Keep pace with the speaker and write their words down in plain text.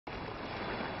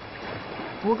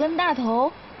我跟大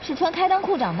头是穿开裆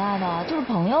裤长大的，就是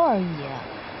朋友而已。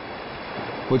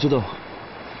我知道。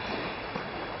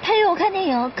他约我看电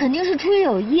影，肯定是出于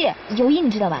友谊，友谊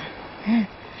你知道吧？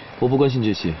我不关心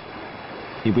这些，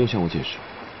你不用向我解释。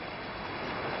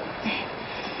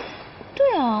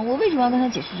对啊，我为什么要跟他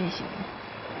解释这些？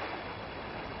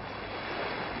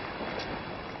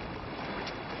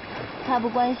他不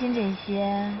关心这些，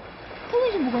他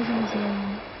为什么不关心这些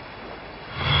呢？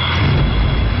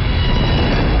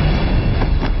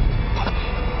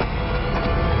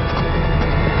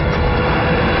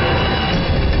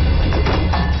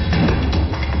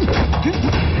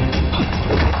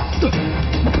站住！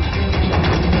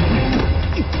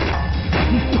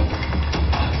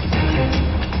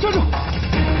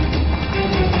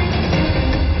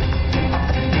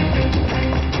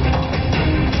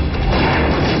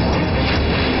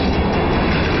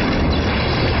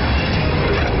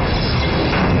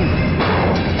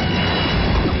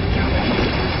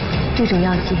这种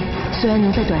药剂虽然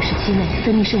能在短时期内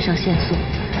分泌肾上腺素，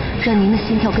让您的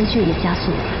心跳跟血液加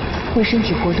速，为身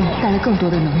体活动带来更多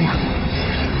的能量，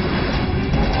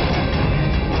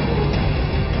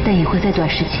但也会在短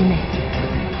时期内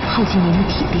耗尽您的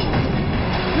体力。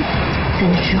在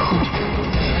那之后，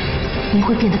您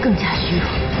会变得更加虚弱。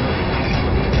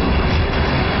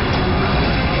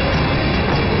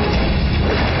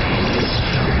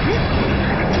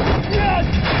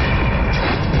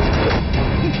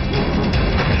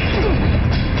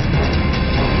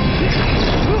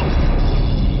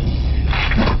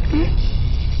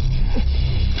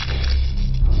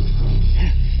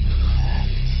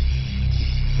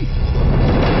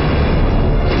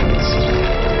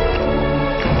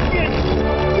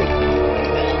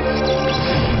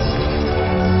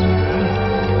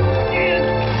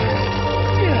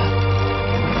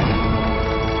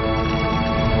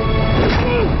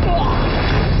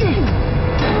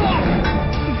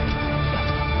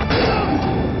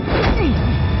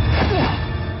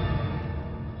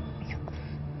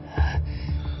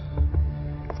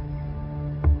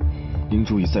凝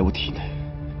注已在我体内，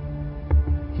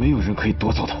没有人可以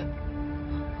夺走它。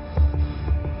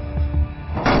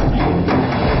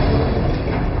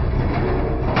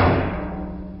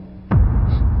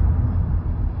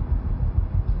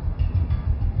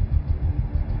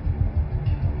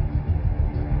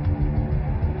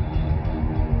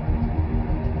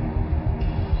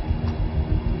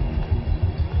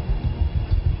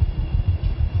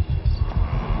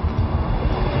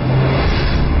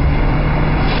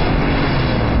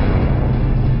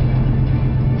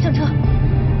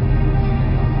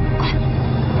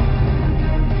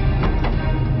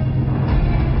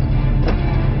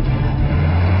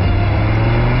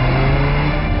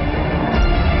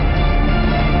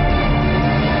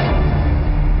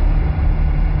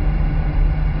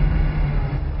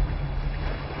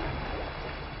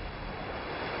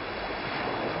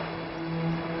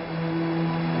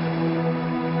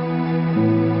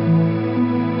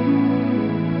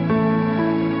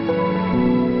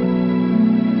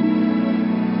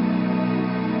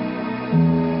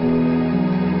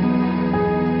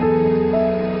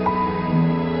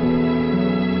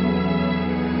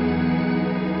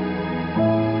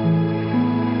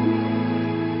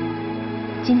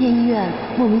今天医院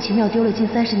莫名其妙丢了近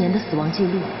30年的死亡记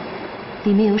录，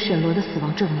里面有沈罗的死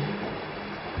亡证明。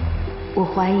我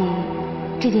怀疑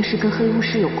这件事跟黑巫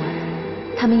师有关，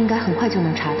他们应该很快就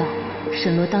能查到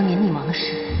沈罗当年溺亡的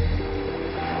事。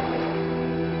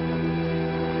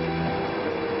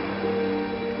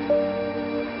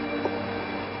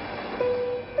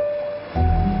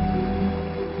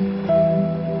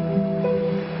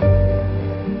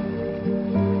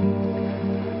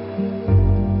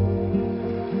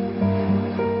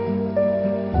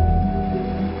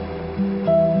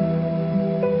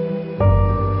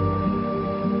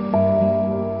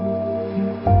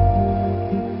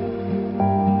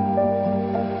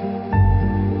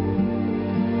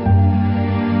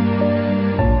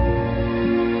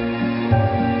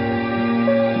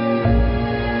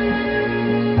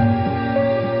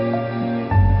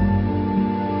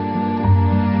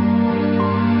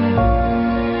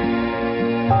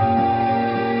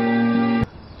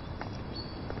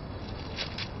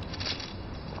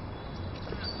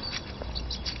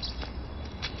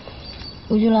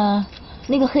吴君兰，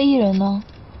那个黑衣人呢？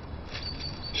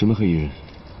什么黑衣人？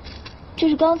就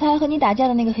是刚才和你打架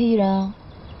的那个黑衣人啊。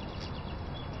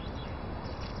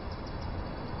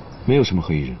没有什么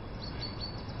黑衣人。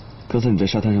刚才你在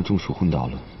沙滩上中暑昏倒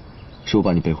了，是我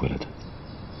把你背回来的。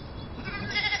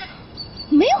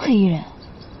没有黑衣人？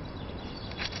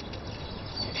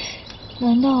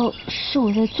难道是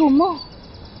我在做梦？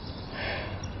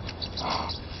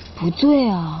不对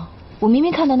啊，我明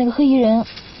明看到那个黑衣人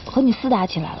和你厮打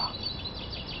起来了。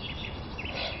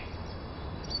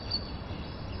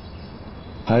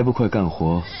还不快干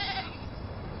活！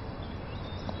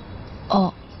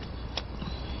哦。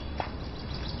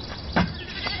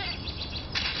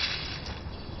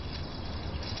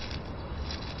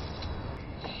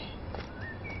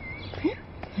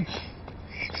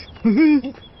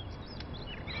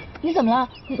你怎么了？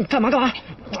干嘛？过来！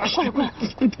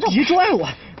别拽我！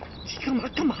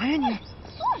干嘛呀你？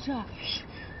坐这儿。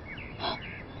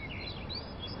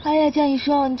哎呀，江医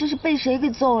生，你这是被谁给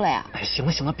揍了呀？哎，行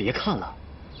了，别看了。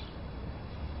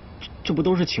这不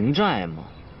都是情债吗？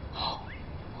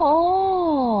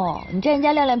哦，你占人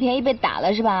家亮亮便宜被打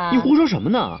了是吧？你胡说什么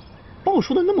呢？把我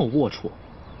说的那么龌龊。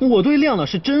我对亮亮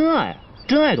是真爱，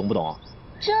真爱懂不懂？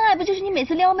真爱不就是你每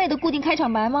次撩妹的固定开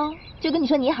场白吗？就跟你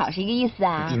说你好是一个意思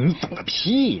啊。你懂个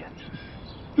屁呀！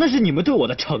那是你们对我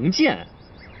的成见。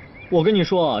我跟你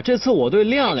说，这次我对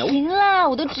亮亮……行啦，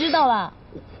我都知道了。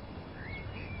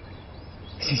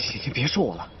行，别说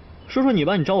我了，说你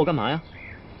吧，你找我干嘛呀？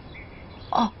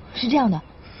哦，是这样的，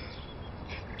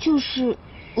就是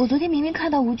我昨天明明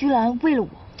看到吴居兰为了我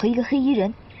和一个黑衣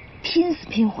人拼死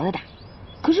拼活的打，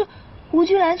可是吴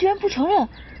居兰居然不承认，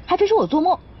还非说我做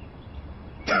梦。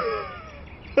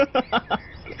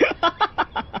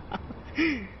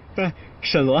哎，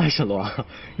沈罗，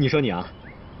你说你啊，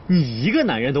你一个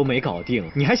男人都没搞定，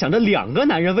你还想着2个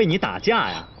男人为你打架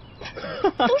呀？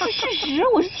都是事实，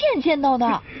我是亲眼见到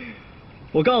的。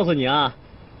我告诉你啊，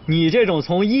你这种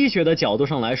从医学的角度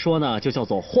上来说呢，就叫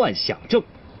做幻想症，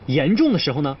严重的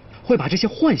时候呢，会把这些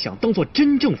幻想当作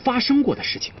真正发生过的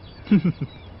事情。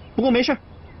不过没事，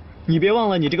你别忘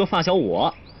了你这个发小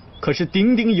我可是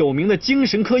鼎鼎有名的精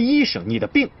神科医生，你的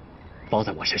病包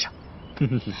在我身上。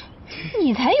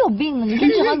你才有病呢！你先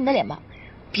治好你的脸吧。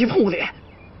别碰我脸。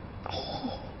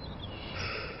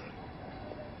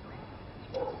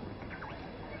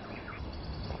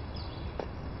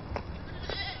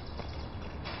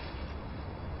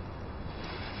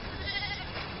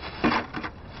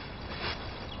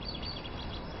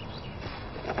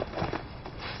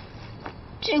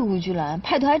这个吴居兰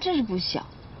派头还真是不小，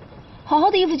好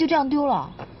好的衣服就这样丢了。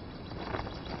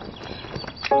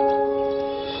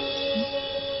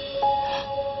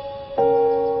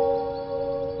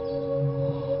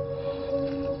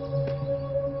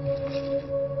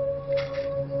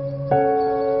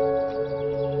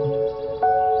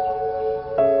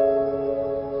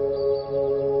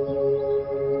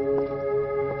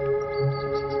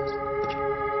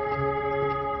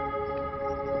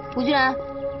吴居兰，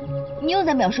你又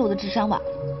在藐视我的智商吧？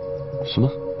什么？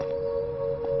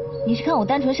你是看我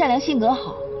单纯善良性格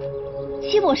好，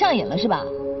欺负我上瘾了是吧？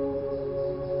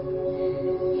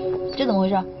这怎么回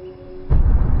事？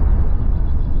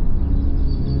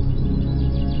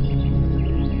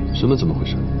什么怎么回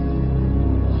事？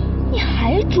你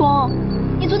还装？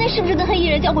你昨天是不是跟黑衣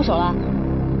人交过手了？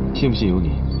信不信由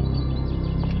你。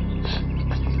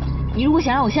你如果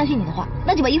想让我相信你的话，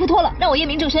那就把衣服脱了，让我验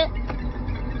明正身。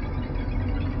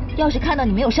要是看到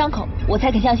你没有伤口，我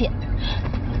才肯相信。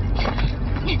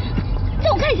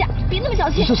让我看一下，别那么小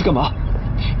心。你这是干嘛？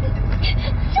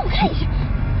让我看一下，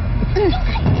让我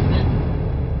看一下。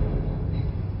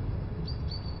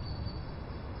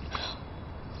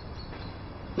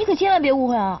你可千万别误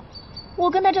会啊！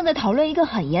我跟他正在讨论一个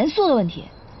很严肃的问题，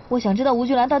我想知道吴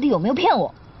居兰到底有没有骗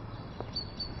我。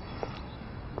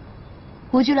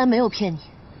吴居兰没有骗你。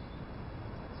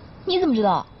你怎么知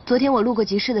道？昨天我路过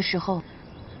集市的时候，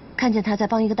看见他在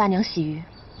帮一个大娘洗鱼，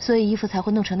所以衣服才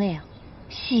会弄成那样。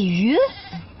洗鱼？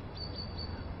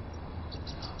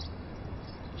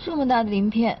这么大的鳞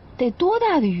片，得多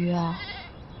大的鱼啊？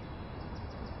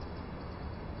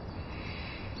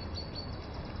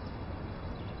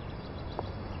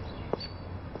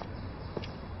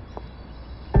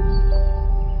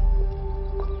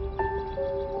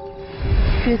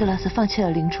瑞格拉斯放弃了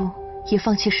灵珠，也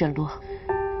放弃沈罗，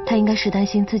他应该是担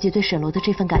心自己对沈罗的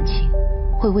这份感情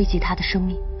会危及他的生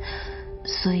命，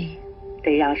所以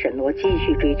得让沈罗继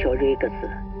续追求瑞格斯，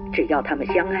只要他们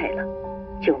相爱了，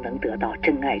就能得到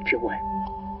真爱之吻。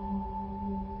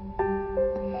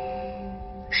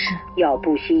是要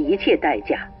不惜一切代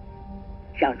价，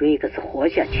让瑞格斯活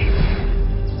下去。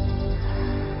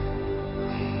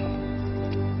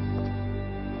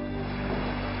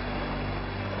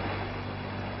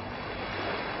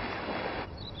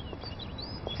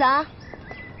早。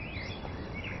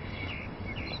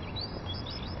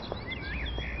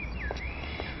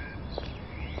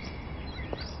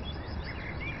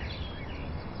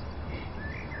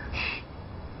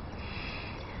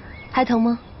还疼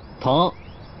吗？疼。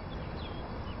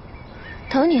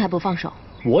疼你还不放手？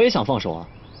我也想放手啊，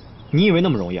你以为那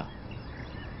么容易啊？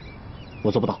我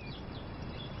做不到。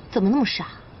怎么那么傻？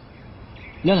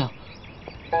亮亮，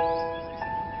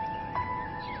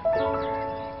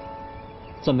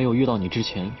在没有遇到你之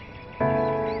前，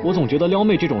我总觉得撩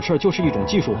妹这种事儿就是一种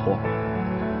技术活。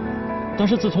但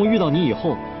是自从遇到你以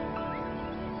后，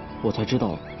我才知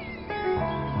道，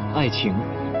爱情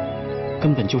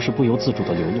根本就是不由自主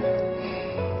的流露。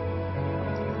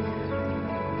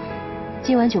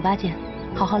今晚酒吧见，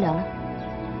好好聊聊。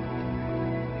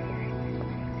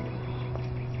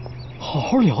好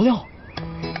好聊聊。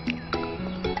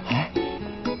哎，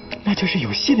那就是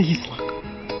有戏的意思了。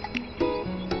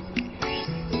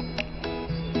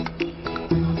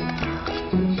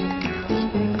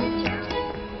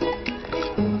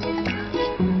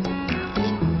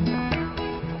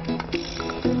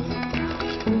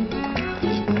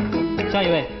下一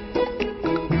位。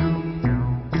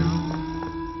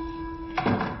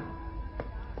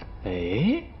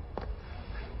哎，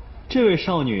这位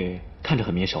少女看着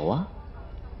很面熟啊。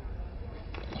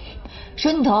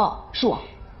蛇女头，是我。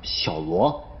小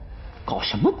罗，搞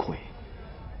什么鬼？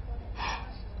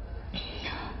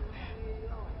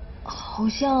好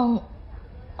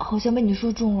像被你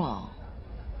说中了，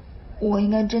我应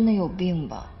该真的有病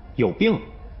吧？有病？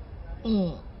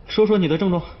嗯。说说你的症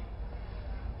状。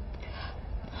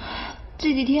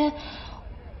这几天，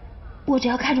我只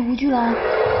要看着吴菊兰，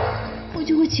我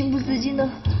就会情不自禁的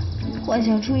幻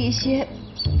想出一些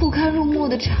不堪入目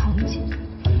的场景。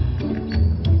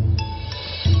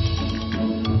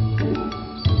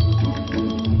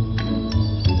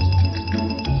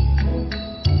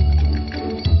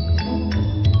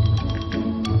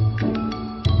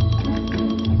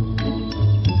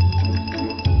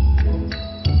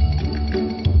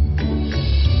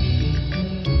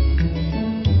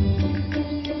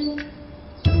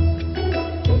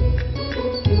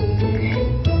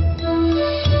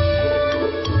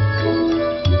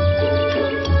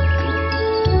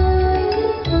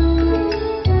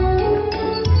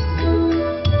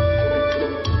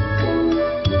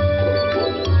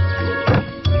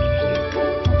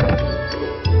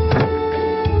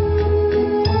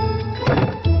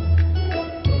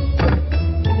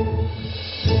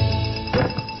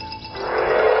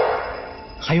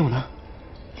还有呢？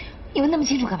你问那么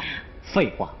清楚干嘛？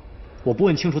废话，我不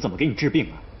问清楚怎么给你治病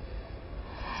啊？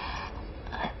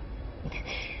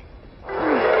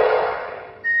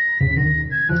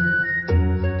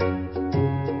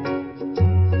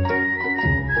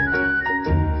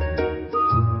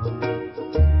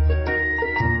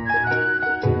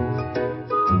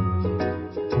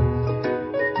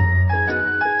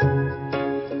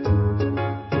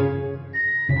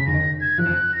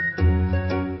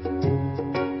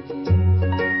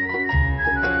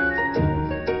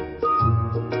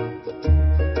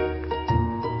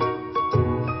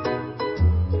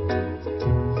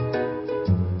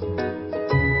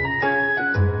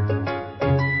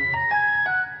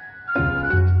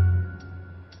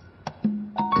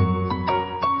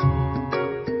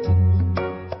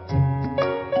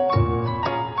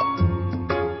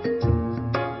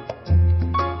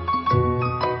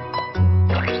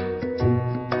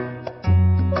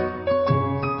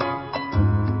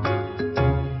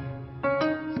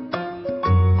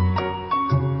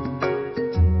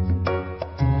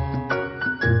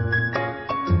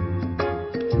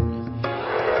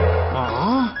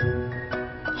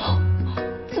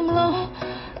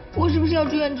要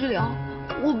住院治疗，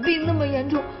我病那么严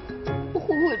重，我会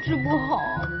不会治不好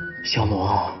啊？小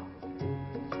罗，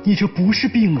你这不是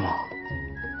病啊！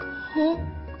嗯，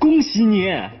恭喜你！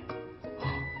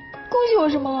恭喜我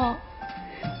什么了？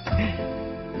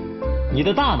你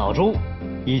的大脑中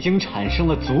已经产生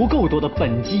了足够多的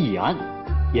苯基乙胺，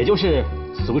也就是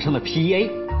俗称的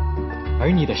PA， 而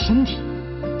你的身体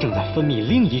正在分泌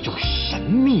另一种神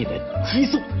秘的激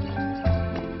素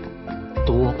——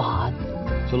多巴胺。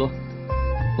小罗，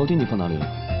楼梯你放哪里了？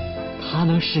它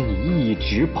能使你一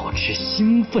直保持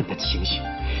兴奋的情绪，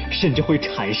甚至会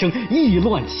产生意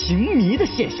乱情迷的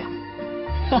现象。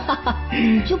哈哈哈，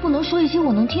你就不能说一些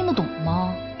我能听得懂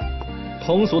吗？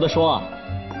通俗的说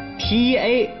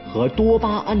，PA 和多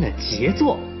巴胺的杰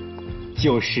作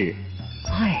就是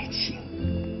爱情。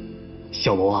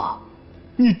小罗啊，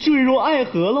你坠入爱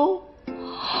河喽！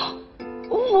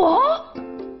我？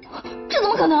这怎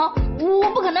么可能？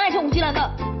我不可能爱上吴菊兰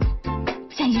的。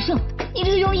夏医生，你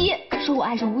这个庸医，说我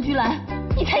爱上吴菊兰，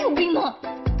你才有病呢！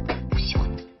不喜欢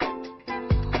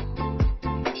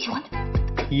你，喜欢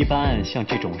你。一般像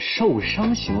这种受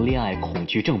伤型恋爱恐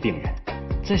惧症病人，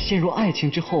在陷入爱情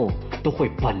之后，都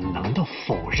会本能的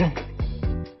否认。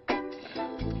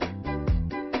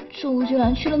说吴菊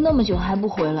兰去了那么久还不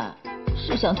回来，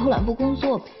是想偷懒不工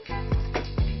作呗。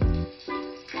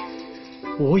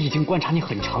我已经观察你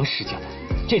很长时间了，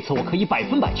这次我可以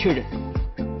100%确认，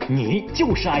你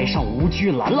就是爱上吴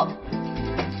菊兰了。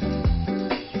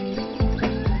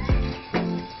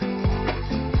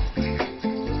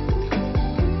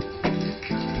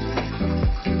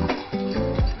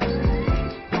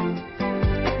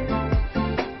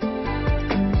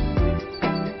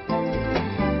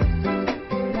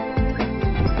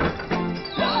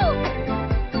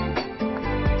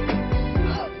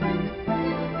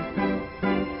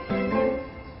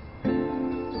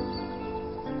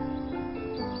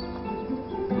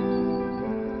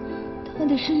他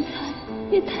的身材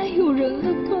也太诱人了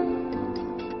吧！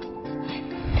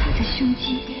他的胸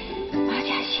肌、马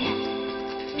甲线、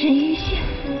人鱼线，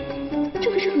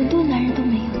这可是很多男人都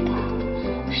没有的。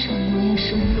沈罗呀，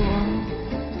沈罗，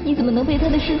你怎么能被他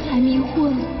的身材迷惑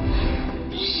呢？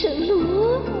沈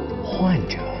罗，患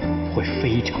者会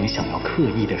非常想要刻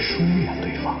意的疏远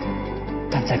对方，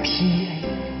但在 PA、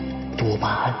多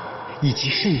巴胺以及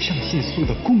肾上腺素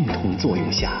的共同作用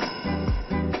下，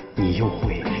你又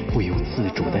会不由自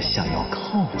主的想要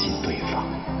靠近对方。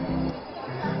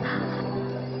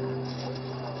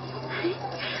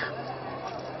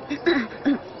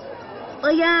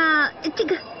哎呀，这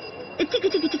个，哎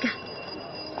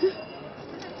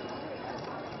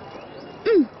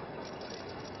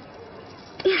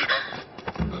呀，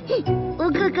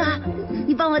吴哥哥，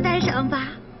你帮我戴上吧。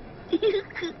你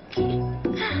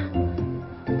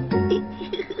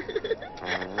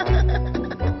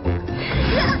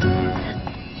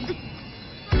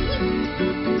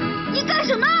干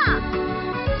什么？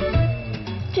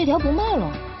这条不卖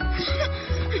了。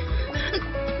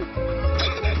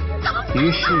于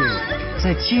是，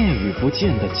在见与不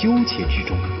见的纠结之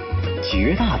中，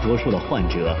绝大多数的患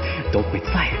者都会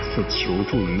再次求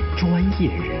助于专业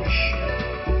人士。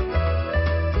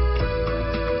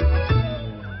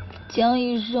江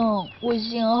医生，我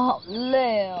心好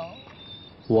累啊。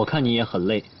我看你也很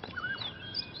累。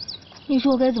你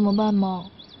说我该怎么办吗？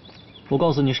我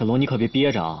告诉你，沈龙，你可别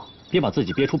憋着啊，别把自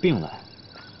己憋出病来。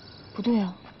不对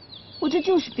啊，我这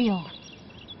就是病。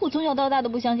我从小到大都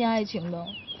不相信爱情的，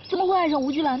怎么会爱上吴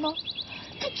菊兰呢？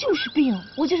这就是病，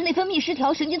我就是内分泌失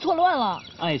调，神经错乱了。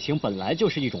爱情本来就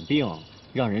是一种病，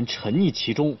让人沉溺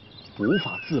其中，无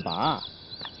法自拔。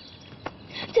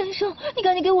江医生，你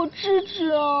赶紧给我治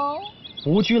治啊！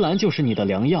吴菊兰就是你的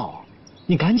良药，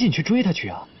你赶紧去追她去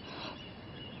啊！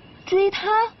追她？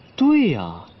对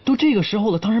呀，都这个时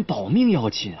候了，当然保命要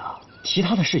紧啊，其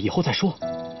他的事以后再说。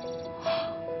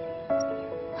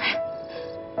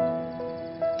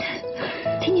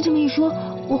听你这么一说，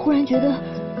我忽然觉得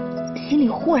心里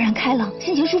豁然开朗，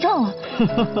心情舒畅了。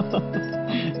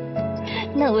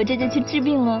那我这就去治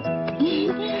病了。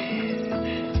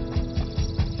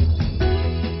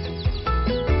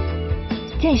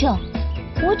江医生，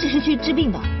我只是去治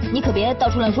病的，你可别到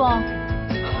处乱说啊。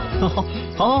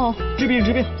好，治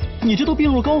病，你这都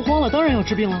病入膏肓了，当然要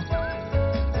治病了。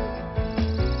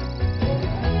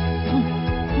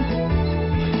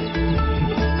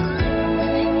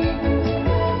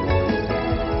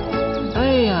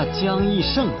哎呀，江义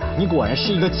胜啊，你果然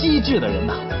是一个机智的人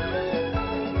呐！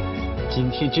今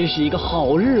天真是一个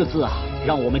好日子啊，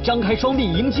让我们张开双臂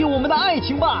迎接我们的爱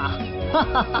情吧！哈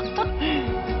哈哈哈。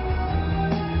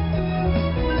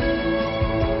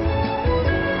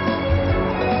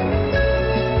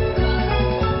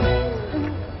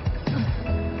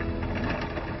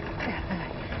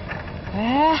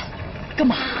哎，干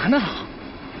嘛呢？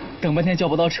等半天叫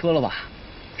不到车了吧？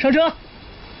上车。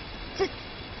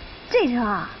这车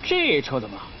啊？这车怎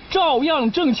么照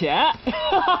样挣钱？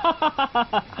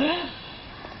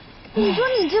你说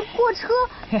你这破车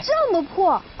这么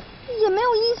破，也没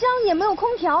有音箱，也没有空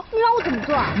调，你让我怎么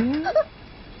坐啊？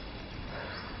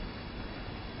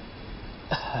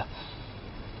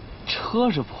车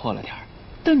是破了点儿，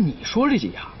但你说这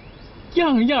几样，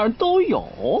样样都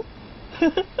有。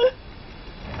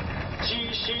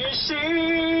其实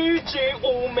世界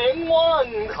无面万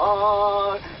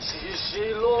海，世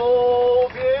事落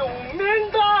别无面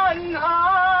大海。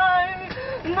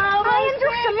哎呀，这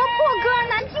什么破歌，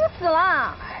难听死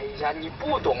了！哎呀，你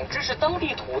不懂，这是当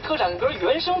地土特产歌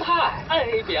原生态。哎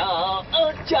呀，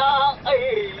家，哎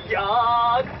呀，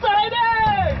再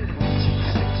来！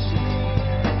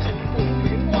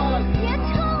别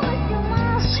唱了行吗？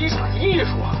西产艺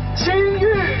术啊，情欲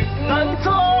难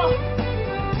测。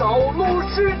道路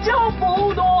是脚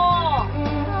不多，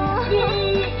你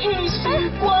一习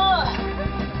惯，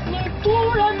你突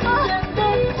然变得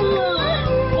自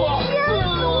我。停！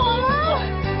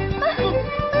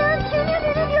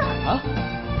啊？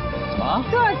啊？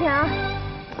多少钱啊？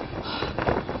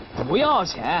不要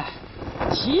钱，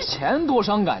提钱多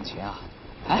伤感情啊！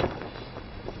哎，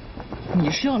你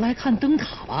是要来看灯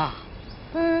塔吧？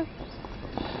嗯。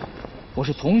我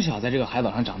是从小在这个海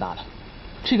岛上长大的，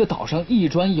这个岛上一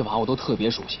砖一瓦我都特别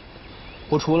熟悉。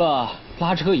我除了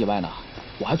拉车以外呢，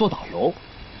我还做导游，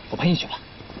我陪你去了。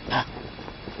啊，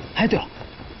哎，对了，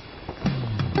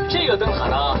这个灯塔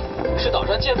呢是岛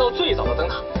上建造最早的灯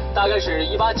塔，大概是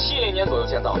1870年左右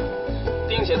建造的，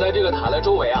并且在这个塔的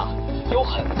周围啊有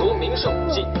很多名胜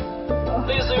古迹。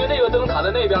类似于那个灯塔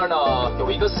的那边呢有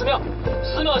一个寺庙，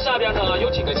寺庙下边呢有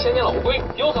几个千年老龟，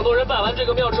有很多人拜完这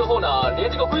个庙之后呢连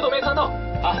这个龟都没看到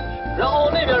啊。然后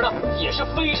那边呢也是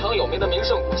非常有名的名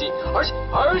胜古迹，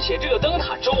而且这个灯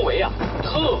塔周围啊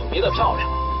特别的漂亮。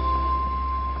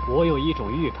我有一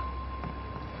种预感，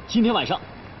今天晚上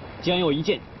将有一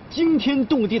件惊天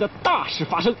动地的大事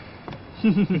发生。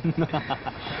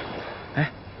哎，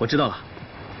我知道了，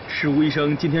是吴医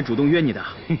生今天主动约你的。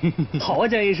好啊，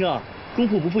江医生，功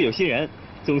夫不负有心人，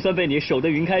总算被你守得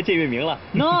云开见月明了。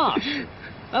那是。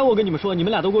哎，我跟你们说，你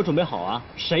们俩都给我准备好啊，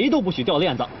谁都不许掉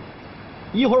链子。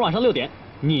一会儿晚上6点，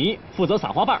你负责撒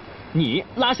花瓣，你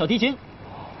拉小提琴。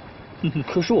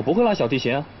可是我不会拉小提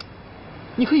琴啊。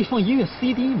你可以放音乐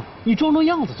CD 嘛，你装装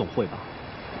样子总会吧？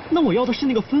那我要的是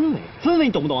那个氛围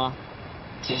你懂不懂啊？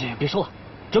行，别说了，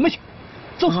准备去，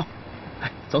走。好，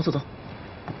哎，走。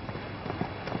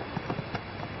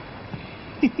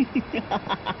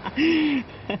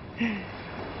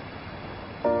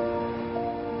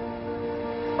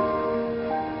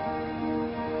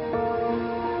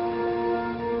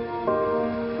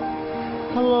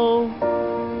Hello。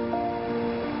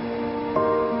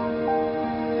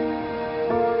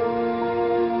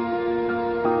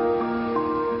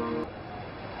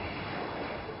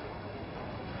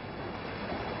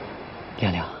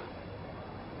亮亮，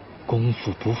功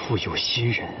夫不负有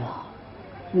心人啊！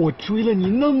我追了你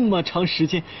那么长时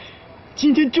间，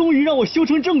今天终于让我修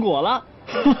成正果了。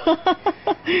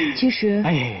其实，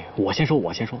哎，我先说，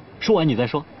说完你再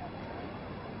说。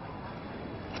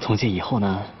从今以后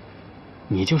呢，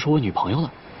你就是我女朋友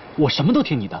了，我什么都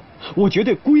听你的，我绝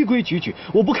对规规矩矩，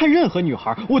我不看任何女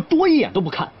孩，我多一眼都不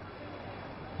看。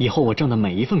以后我挣的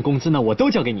每一份工资呢，我都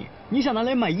交给你，你想拿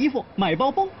来买衣服、买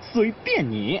包包，随便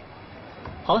你。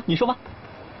好了，你说吧。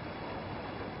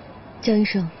江医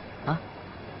生啊，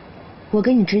我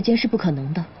跟你之间是不可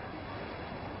能的。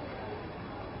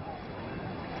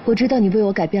我知道你为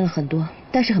我改变了很多，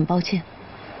但是很抱歉，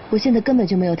我现在根本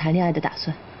就没有谈恋爱的打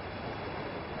算。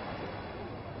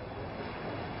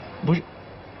不是，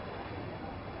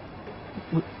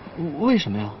为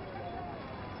什么呀？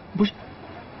不是，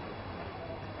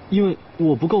因为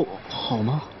我不够好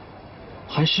吗？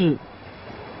还是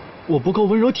我不够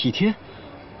温柔体贴？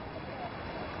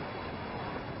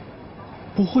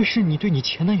不会是你对你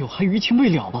前男友还余情未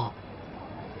了吧？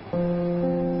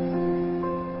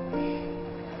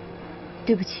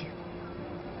对不起。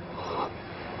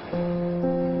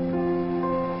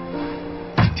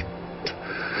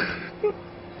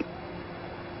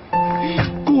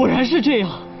果然是这样，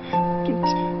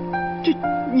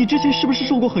你之前是不是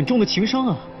受过很重的情伤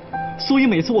啊？所以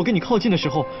每次我跟你靠近的时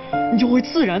候，你就会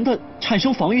自然的产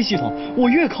生防御系统。我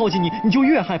越靠近你，你就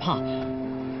越害怕。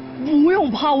不用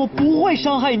怕，我不会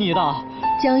伤害你的。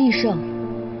江医生，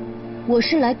我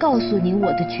是来告诉你我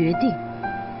的决定，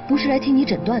不是来听你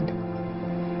诊断的。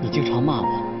你经常骂我，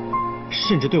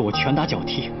甚至对我拳打脚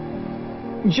踢，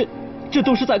你这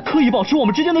都是在刻意保持我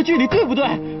们之间的距离，对不对？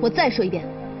我再说一遍，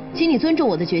请你尊重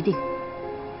我的决定。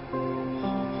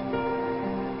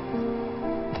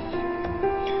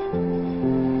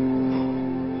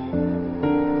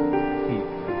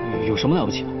有什么了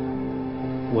不起的？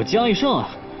我江医生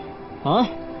啊，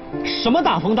什么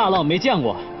大风大浪没见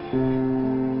过？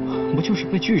不就是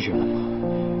被拒绝了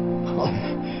吗？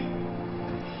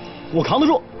我扛得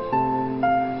住。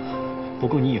不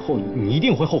过你以后你一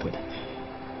定会后悔的。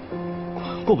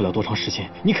过不了多长时间，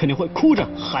你肯定会哭着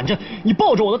喊着，你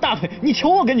抱着我的大腿，你求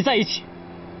我跟你在一起。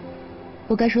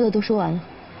我该说的都说完了，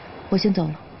我先走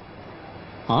了。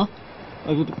啊？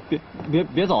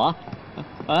别走啊！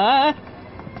哎，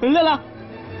亮亮，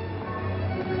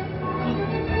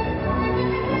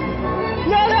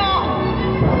亮亮！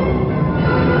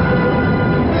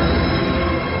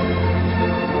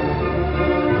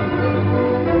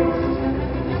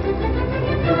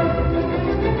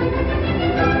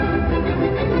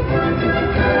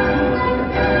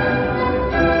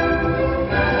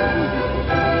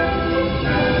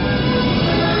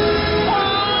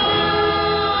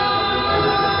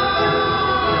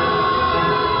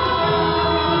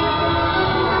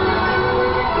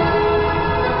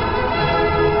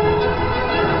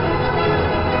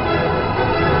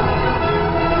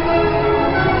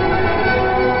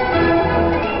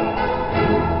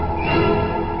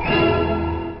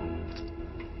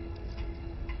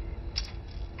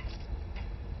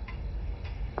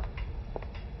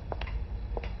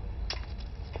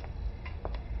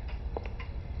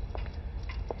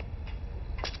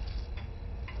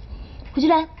胡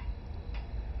菊兰。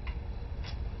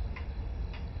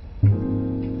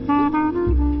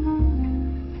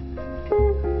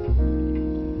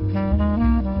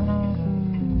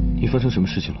你发生什么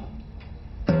事情了？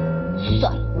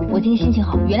算了，我今天心情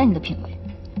好，原谅你的品味。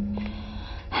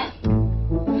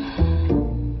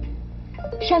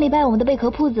上礼拜我们的贝壳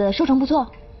铺子收成不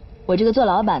错，我这个做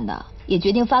老板的也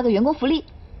决定发个员工福利。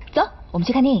走，我们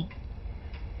去看电影。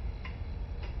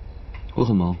我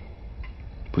很忙，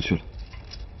不去了。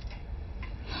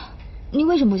你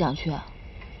为什么不想去啊？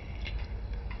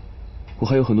我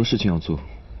还有很多事情要做，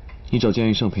你找江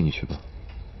医生陪你去吧。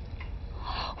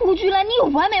吴菊兰，你有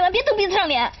完没完？别蹬鼻子上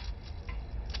脸！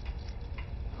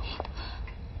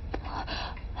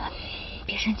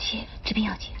别生气，治病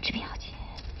要紧，治病要紧。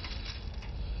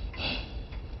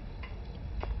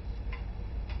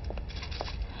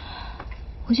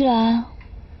胡菊兰，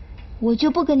我就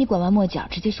不跟你拐弯抹角，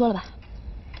直接说了吧。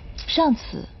上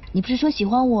次你不是说喜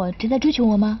欢我，正在追求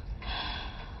我吗？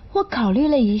我考虑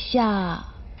了一下，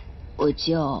我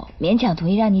就勉强同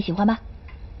意让你喜欢吧。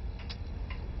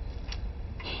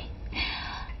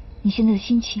你现在的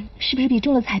心情是不是比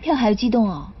中了彩票还要激动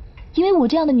啊？因为我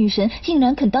这样的女神竟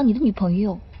然肯当你的女朋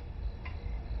友。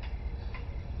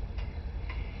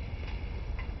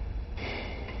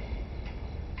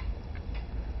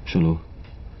沈楼，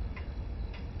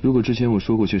如果之前我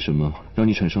说过些什么让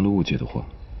你产生了误解的话，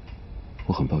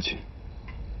我很抱歉。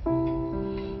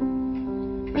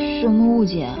什么误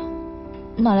解？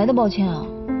哪来的抱歉啊？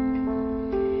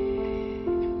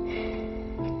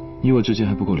你我之间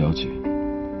还不够了解，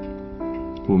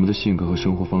我们的性格和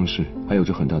生活方式还有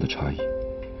着很大的差异。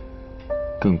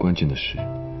更关键的是，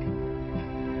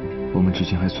我们之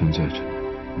间还存在着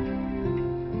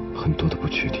很多的不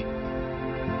确定。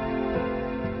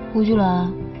胡菊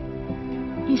兰，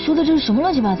你说的这是什么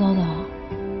乱七八糟的啊？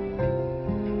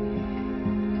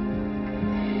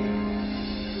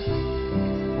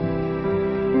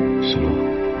沈楼，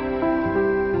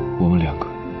我们两个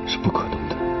是不可能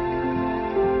的。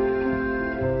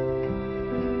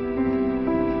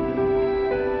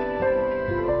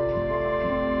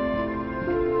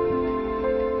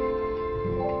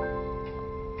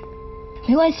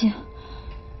没关系，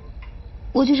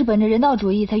我就是本着人道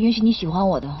主义才允许你喜欢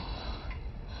我的。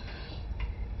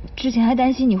之前还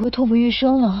担心你会痛不欲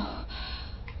生呢，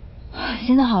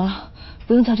现在好了，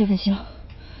不用操这份心了。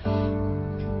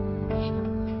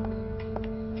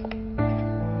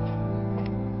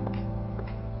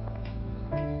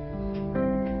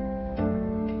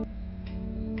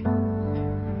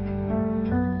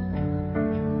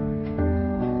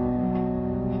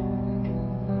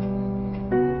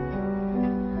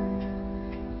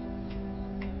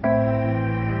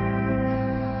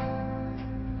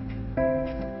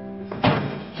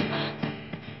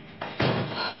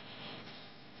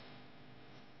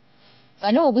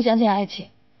反正我不相信爱情，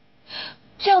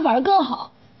这样反而更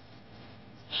好。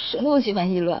谁那么心烦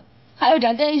意乱，还要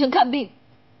找江医生看病？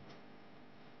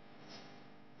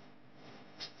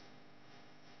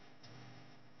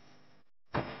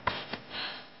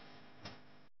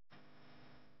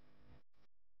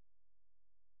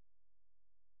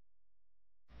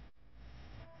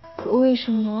可为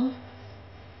什么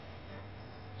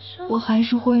我还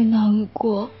是会难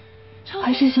过，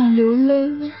还是想流泪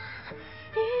呢？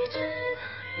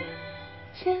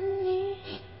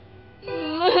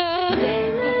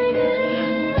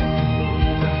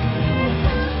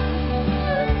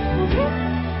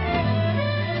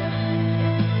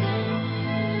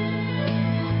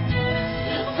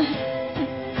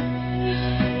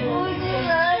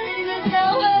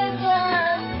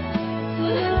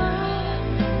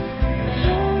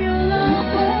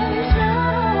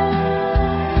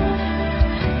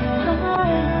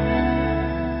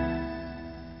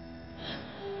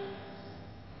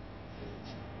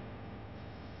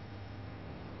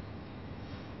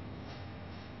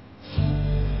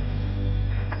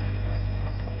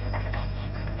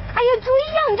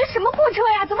你这什么破车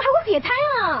呀？怎么还会撇胎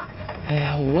啊？哎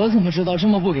呀，我怎么知道这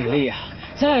么不给力啊？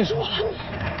再说了，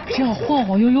这样晃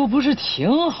晃悠悠不是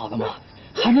挺好的吗？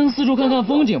还能四处看看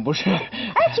风景，不是？哎，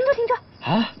停车停车！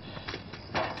啊！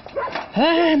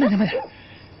哎，慢点慢点。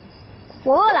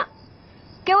我饿了，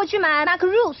给我去买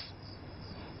macaroons。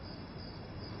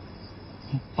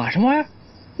买什么玩意儿？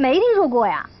没听说过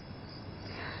呀。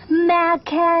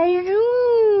macaroons。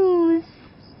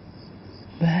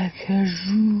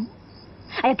macaroons。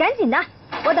哎呀，赶紧的，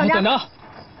我等着。等着。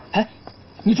哎，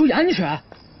你注意安全。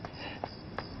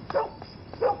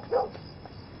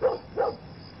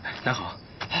拿好。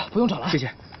不用找了，谢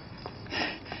谢。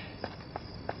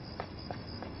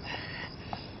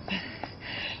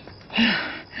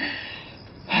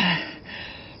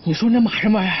你说那马上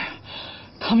面，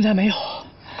他们家没有。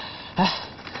哎，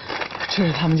这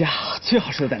是他们家最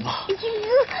好吃的蛋糕。你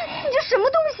这什么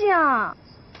东西啊！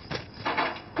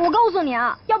我告诉你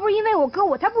啊，要不是因为我哥，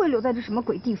我才不会留在这什么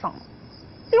鬼地方呢。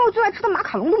连我最爱吃的马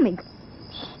卡龙都没给。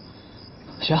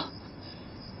行，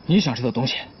你想吃的东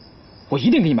西，我一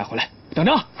定给你买回来。等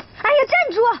着。哎呀，站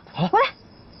住！回来！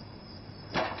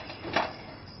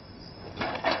哎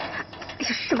呀，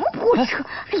什么破车！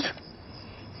哎呀，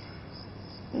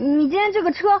你今天这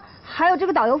个车还有这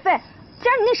个导游费，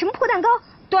加上你那什么破蛋糕，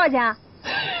多少钱啊？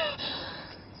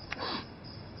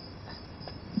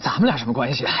咱们俩什么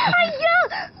关系？哎呀，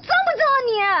脏不脏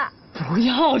啊你？不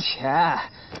要钱！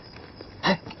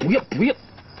哎，不要！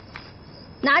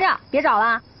拿着，别找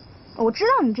了。我知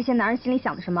道你这些男人心里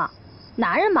想的什么，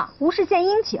男人嘛，无事献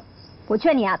殷勤。我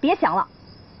劝你啊，别想了。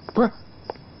不是，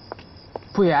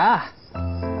不言。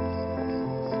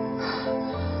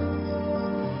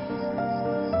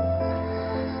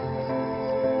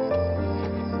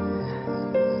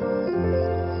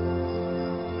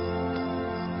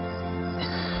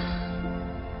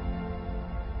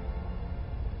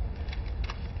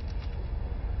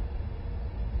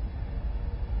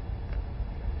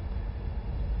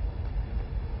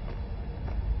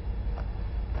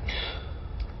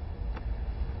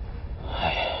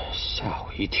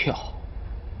一跳，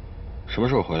什么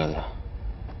时候回来的？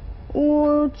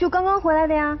我就刚刚回来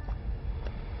的呀。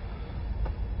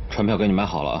船票给你买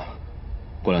好了，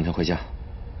过2天回家。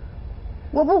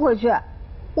我不回去，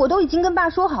我都已经跟爸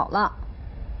说好了。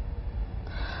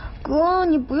哥，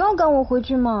你不要赶我回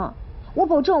去嘛，我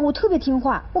保证我特别听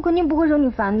话，我肯定不会惹你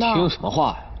烦的。听什么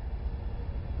话呀？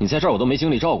你在这儿我都没精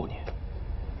力照顾你，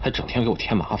还整天给我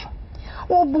添麻烦。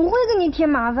我不会给你添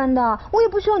麻烦的，我也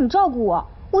不需要你照顾我。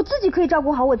我自己可以照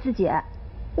顾好我自己。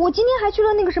我今天还去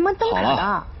了那个什么灯塔的。好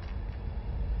了，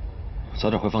早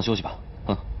点回房休息吧，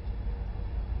啊。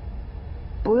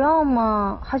不要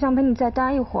嘛，还想陪你再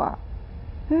待一会儿。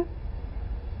嗯。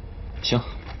行，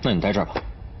那你待这儿吧，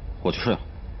我去睡了。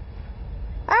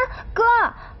哎，哥。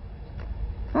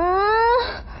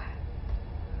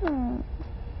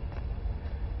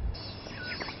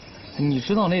你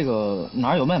知道那个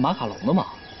哪儿有卖马卡龙的吗？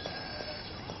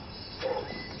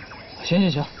行，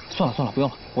算了，不用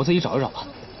了，我自己找一找吧。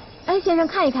哎，先生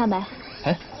看一看呗。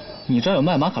哎，你这儿有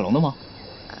卖马卡龙的吗？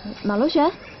马螺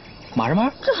旋。马什么？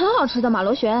这很好吃的马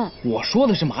螺旋。我说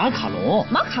的是马卡龙。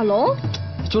马卡龙？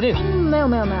就这个。没有。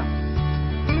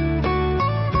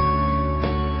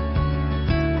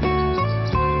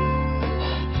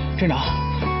镇长，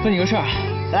问你个事儿。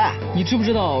哎，你知不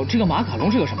知道这个马卡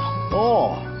龙是个什么？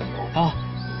哦，啊，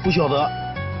不晓得，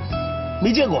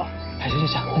没见过。哎，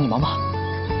行，那你忙吧。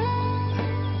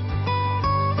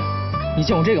你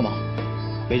见过这个吗？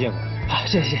没见过。啊，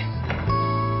谢谢。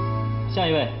下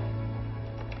一位。哎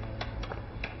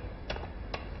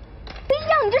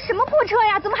呀，你这什么破车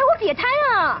呀？怎么还会瘪胎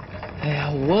啊？哎呀，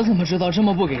我怎么知道这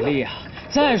么不给力啊？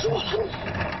再说了，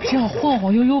这样晃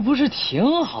晃悠悠不是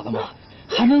挺好的吗？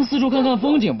还能四处看看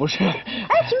风景，不是？哎，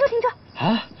停车！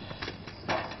啊！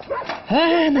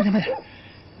哎，慢点。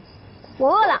我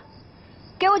饿了，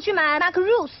给我去买马卡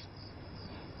龙。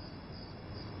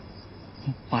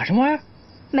马什么玩意儿？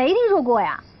没听说过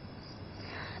呀。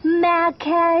马卡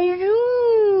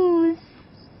龙。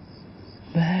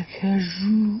哎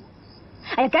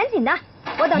呀，赶紧的，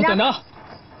我等着。等着。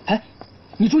哎，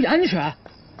你注意安全。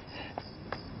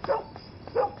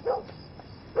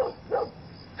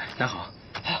拿好。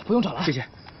不用找了，谢谢。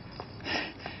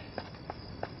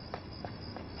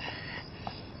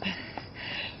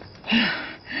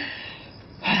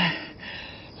哎，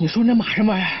你说那马什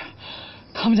么玩意儿？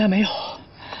他们家没有。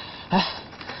哎，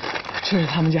这是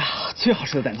他们家最好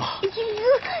吃的蛋糕。你这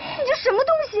什么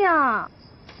东西啊！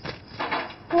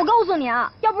我告诉你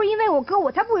啊，要不是因为我哥，我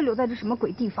才不会留在这什么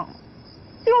鬼地方呢。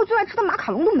连我最爱吃的马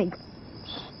卡龙都没给。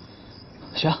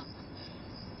行，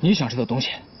你想吃的东西，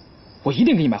我一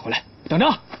定给你买回来。等着。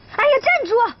哎呀，站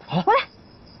住！回来！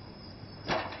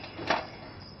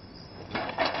哎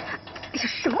呀，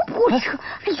什么破车！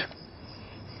哎呀，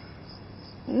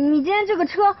你今天这个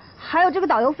车还有这个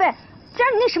导游费，加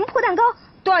上你那什么破蛋糕，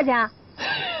多少钱啊？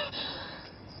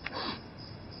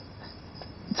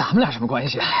咱们俩什么关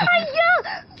系？哎呀，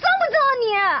脏不脏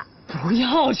啊你？不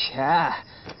要钱！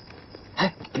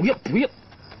哎，不要！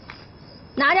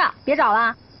拿着，别找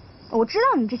了。我知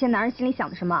道你这些男人心里想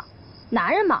的什么，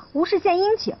男人嘛，无事献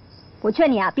殷勤。我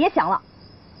劝你啊，别想了。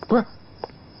不是，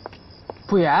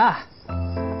不言。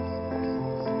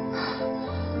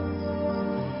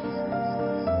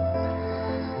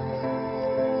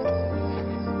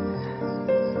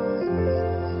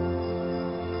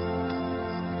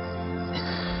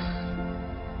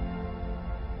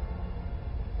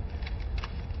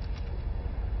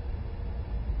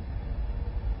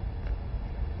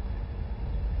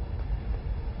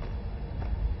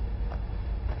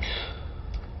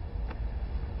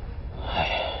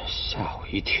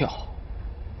一跳。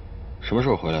什么时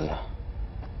候回来的呀？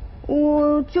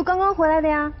我就刚刚回来的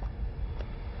呀。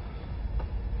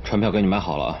船票给你买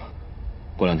好了，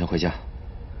过2天回家。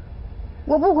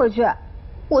我不回去，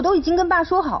我都已经跟爸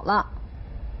说好了。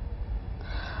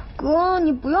哥，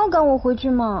你不要赶我回去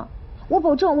嘛，我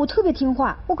保证我特别听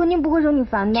话，我肯定不会惹你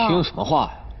烦的。听什么话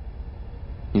呀？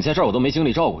你在这儿我都没精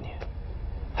力照顾你，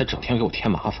还整天给我添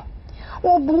麻烦。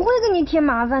我不会给你添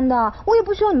麻烦的，我也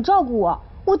不需要你照顾我，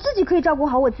我自己可以照顾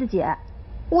好我自己。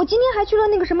我今天还去了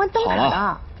那个什么灯塔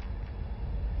的。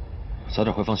早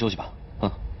点回房休息吧，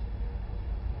啊。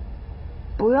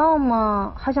不要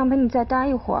嘛，还想陪你再待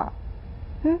一会儿。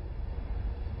嗯。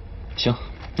行，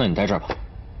那你待这儿吧，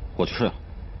我去睡了。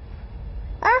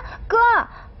哎，哥。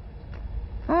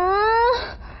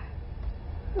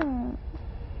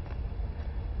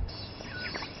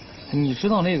你知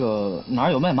道那个哪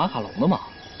儿有卖马卡龙的吗？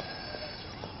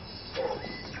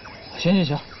行，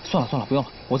算了，不用了，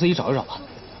我自己找一找吧。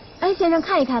哎，先生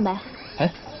看一看呗。哎，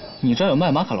你这儿有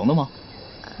卖马卡龙的吗？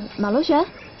马螺旋。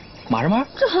马什么？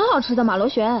这很好吃的马螺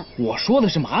旋。我说的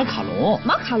是马卡龙。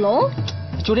马卡龙？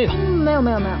就这个。没有。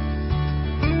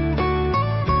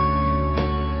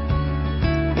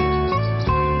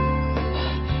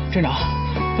镇长，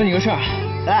问你个事儿。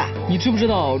哎，你知不知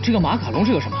道这个马卡龙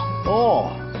是个什么？哦。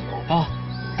啊，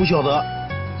不晓得，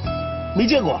没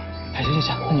见过。哎，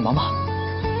行，那你忙吧。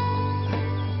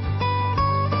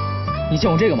你见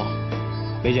过这个吗？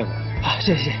没见过。啊，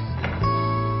谢谢。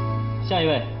下一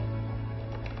位。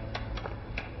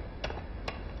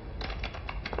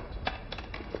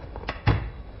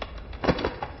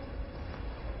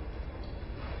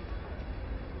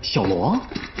小罗。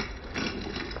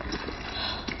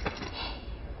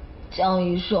江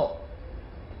医生，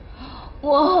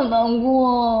我好难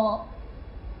过。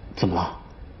怎么了？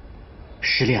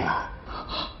失恋了？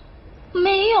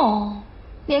没有，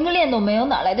连个恋都没有，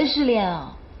哪来的失恋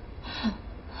啊？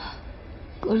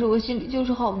可是我心里就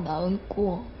是好难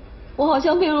过，我好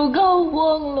像病入膏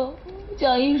肓了。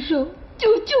江医生，救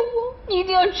救我！你一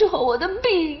定要治好我的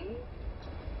病。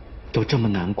都这么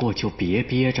难过，就别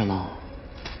憋着了。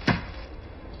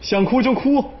想哭就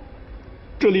哭，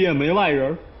这里也没外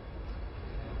人。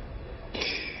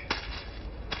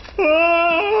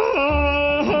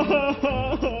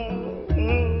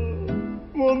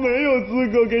我没有资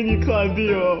格给你看病，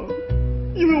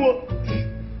因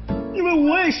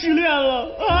为我也失恋了。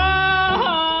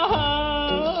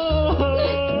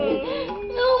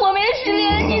我没失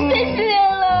恋，你才失恋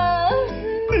了。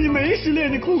那你没失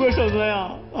恋，你哭个什么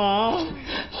呀？啊？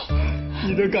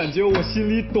你的感觉我心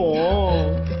里懂，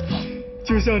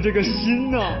就像这个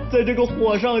心呐，在这个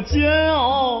火上煎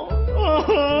熬。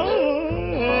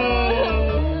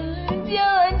煎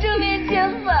完这边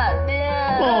煎反的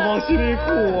呀。宝宝心里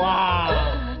苦啊。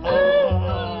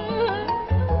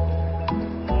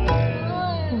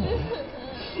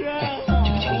哎，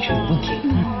这个江医生有问题。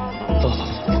走，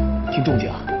听动静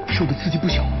啊，受的刺激不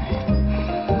小。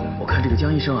我看这个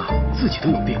江医生啊，自己都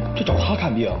有病，这找他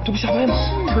看病，这不瞎掰吗？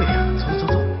对呀，走。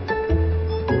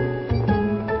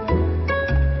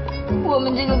我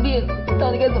们这个病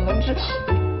到底该怎么治？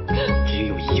只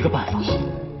有一个办法，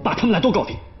把他们俩都搞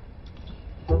定。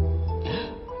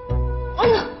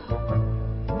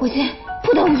我先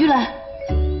扑倒吴菊兰，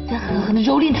再狠狠的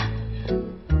蹂躏他，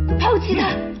抛弃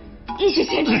他，一雪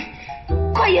前耻，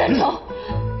快意恩仇。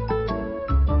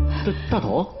大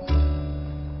头，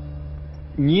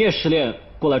你也失恋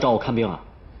过来找我看病啊？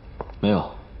没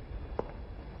有，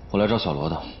我来找小罗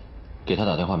的，给他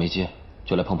打电话没接，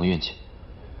就来碰碰运气。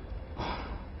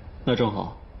那正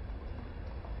好，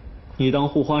你当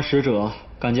护花使者，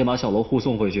赶紧把小罗护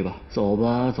送回去吧。走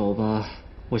吧，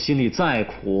我心里再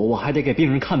苦，我还得给病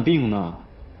人看病呢。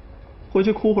回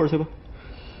去哭会儿去吧。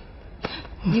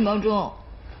你保重。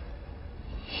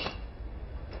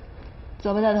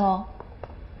走吧，大头。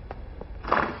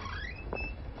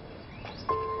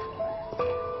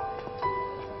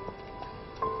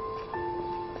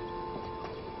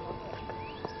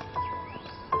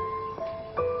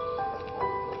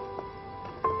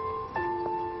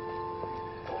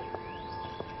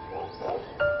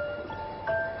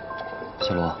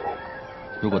小罗，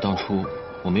如果当初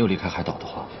我没有离开海岛的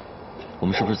话，我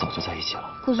们是不是早就在一起了？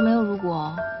可是没有如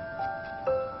果。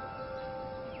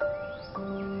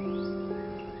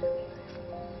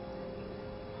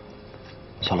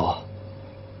小罗，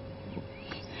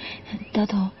大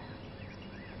头，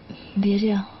别这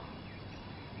样。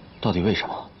到底为什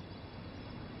么？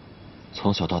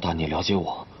从小到大你了解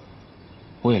我，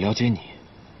我也了解你，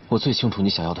我最清楚你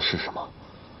想要的是什么。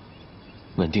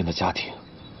稳定的家庭，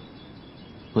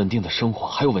稳定的生活，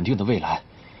还有稳定的未来。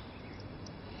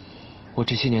我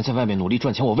这些年在外面努力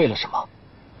赚钱，我为了什么？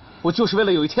我就是为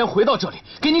了有一天回到这里，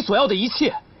给你所要的一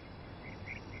切。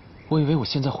我以为我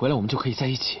现在回来，我们就可以在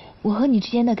一起。我和你之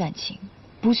间的感情，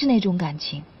不是那种感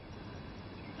情。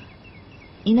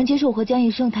你能接受我和江医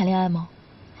生谈恋爱吗？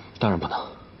当然不能。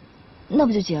那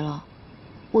不就结了？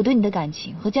我对你的感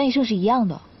情和江医生是一样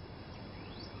的。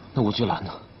那吴菊兰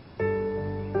呢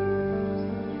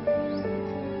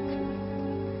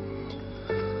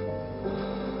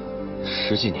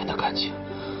？10几年的感情，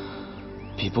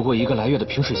比不过1个来月的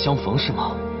萍水相逢，是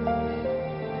吗？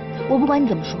我不管你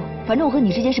怎么说，反正我和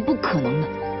你之间是不可能的。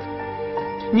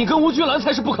你跟吴菊兰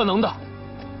才是不可能的，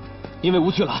因为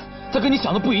吴菊兰她跟你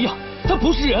想的不一样，她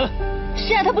不是人。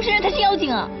是啊，她不是人，她是妖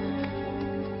精啊！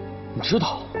你知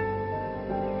道？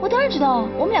我当然知道，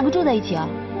我们2个住在一起啊。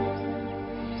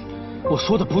我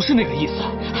说的不是那个意思。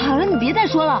好了，你别再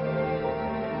说了。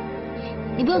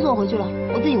你不用送我回去了，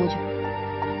我自己回去。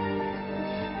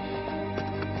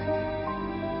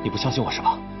你不相信我是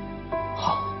吧？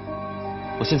好，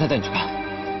我现在带你去看。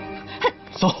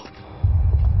走。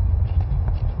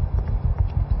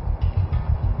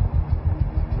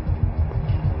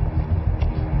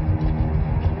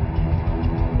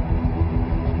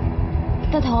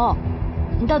大头，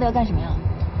你到底要干什么呀？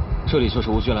这里就是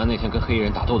吴菊兰那天跟黑衣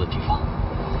人打斗的地方。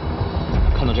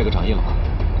看到这个掌印了吗？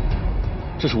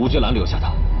这是吴菊兰留下的，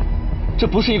这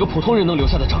不是一个普通人能留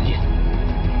下的掌印。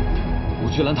吴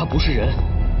菊兰她不是人，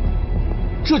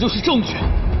这就是证据。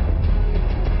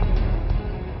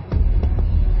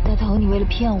大头，你为了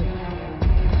骗我，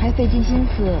还费尽心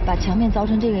思把墙面凿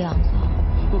成这个样子。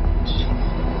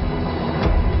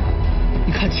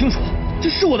你看清楚，这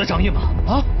是我的掌印吗？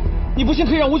啊？你不信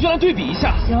可以让吴菊兰对比一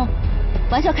下。行了，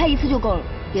玩笑开1次就够了，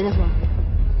别再说了。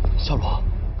小罗，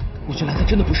吴菊兰她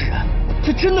真的不是人，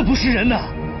她真的不是人呐！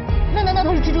那难道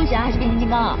她是蜘蛛侠还是变形金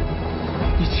刚啊？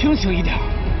你清醒一点。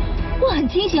我很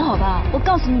清醒，好吧？我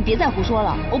告诉你，别再胡说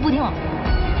了，我不听了。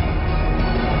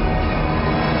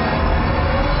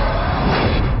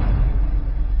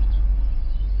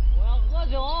我要喝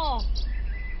酒。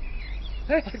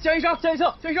哎，江医生，江医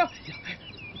生，江医生，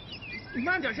你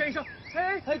慢点，江医生。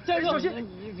哎，江医生，小心！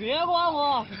你别管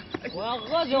我，我要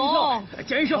喝酒。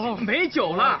江医生，没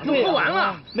酒了，都喝完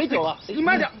了，没酒了，你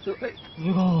慢点。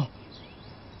别管我。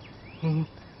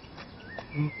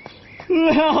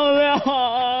亮亮，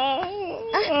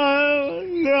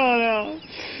亮亮，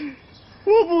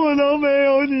我不能没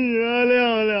有你啊，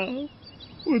亮亮，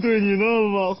我对你那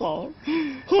么好，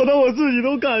好到我自己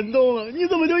都感动了，你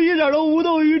怎么就一点都无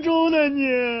动于衷呢？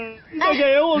你再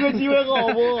给我个机会好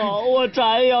不好？我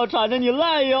缠也要缠着你，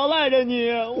赖也要赖着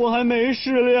你，我还没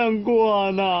失恋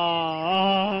过呢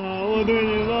啊！我对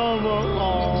你那么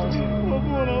好，我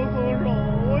不能松手，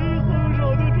我一松手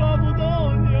就抓不到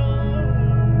你啊！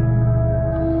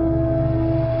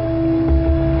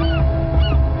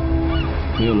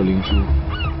没有了灵珠，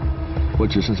我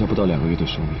只剩下不到2个月的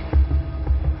生命。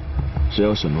只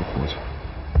要沈罗活着，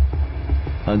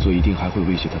安佐一定还会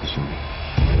威胁他的生命。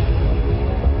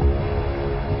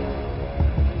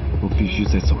我必须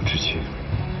在走之前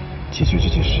解决这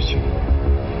件事情。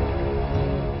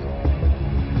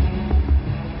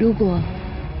如果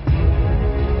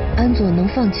安佐能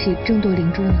放弃争夺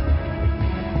灵珠呢？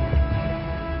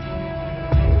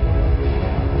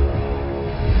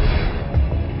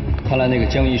看来那个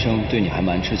江医生对你还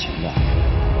蛮痴情的。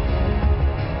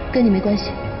跟你没关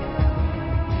系。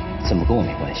怎么跟我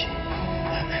没关系？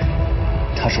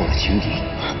他是我的情敌。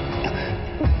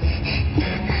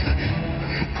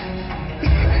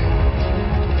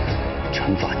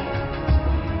惩罚你，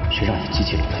是让你记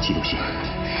起了我的嫉妒心。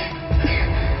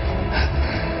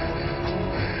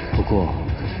不过，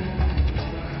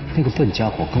那个笨家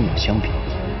伙跟我相比，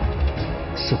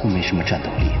似乎没什么战斗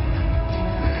力。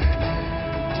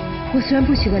我虽然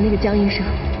不喜欢那个江医生，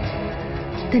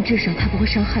但至少他不会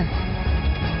伤害我。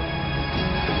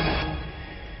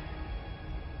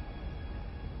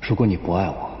如果你不爱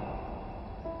我，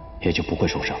也就不会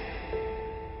受伤。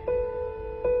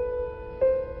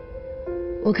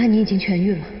我看你已经痊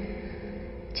愈了，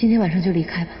今天晚上就离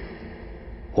开吧。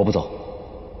我不走。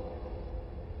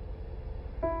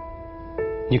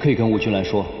你可以跟吴君兰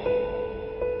说。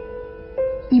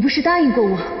你不是答应过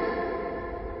我，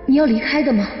你要离开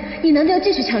的吗？你难道要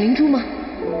继续抢灵珠吗？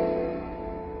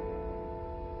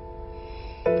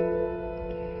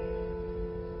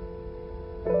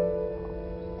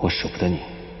我舍不得你，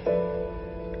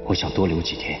我想多留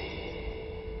几天，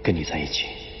跟你在一起。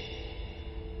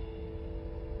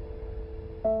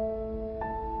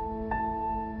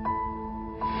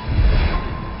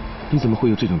你怎么会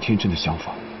有这种天真的想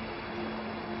法？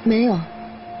没有，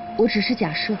我只是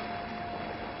假设。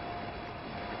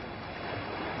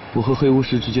我和黑巫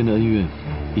师之间的恩怨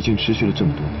已经持续了这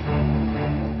么多年，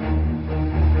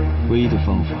唯一的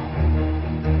方法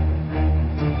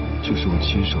就是我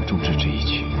亲手终止这一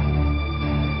切。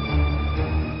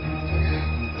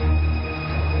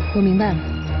我明白了，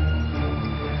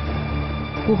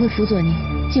我会辅佐你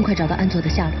尽快找到安佐的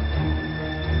下落。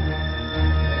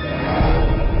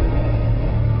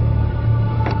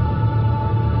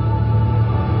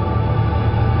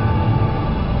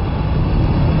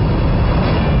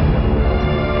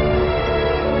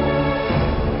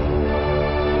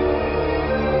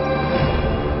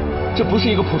这不是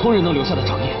一个普通人能留下的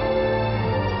掌印。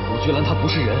武居兰他不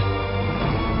是人，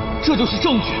这就是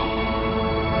证据。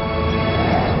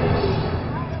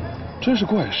真是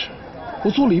怪事，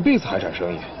我做了一辈子海产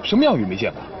生意，什么样鱼没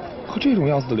见过，可这种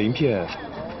样子的鳞片，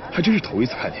还真是头一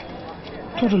次看见。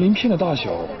照这鳞片的大小，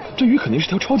这鱼肯定是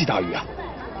条超级大鱼啊！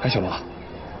哎，小罗，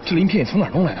这鳞片你从哪儿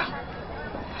弄来的？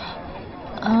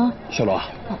啊，小罗，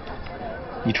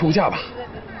你出个价吧，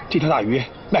这条大鱼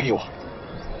卖给我。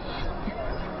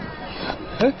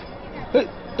哎，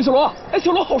小罗，哎，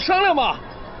小罗，好商量嘛！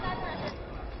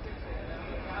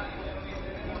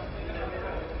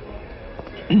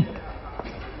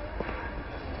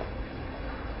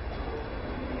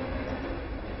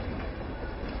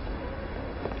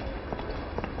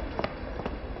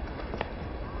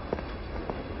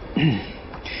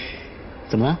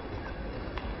怎么了？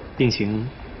病情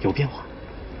有变化？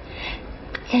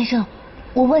先生，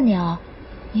我问你啊，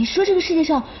你说这个世界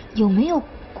上有没有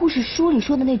故事书里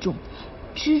说的那种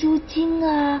蜘蛛精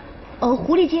啊、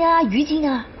狐狸精啊、鱼精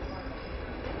啊？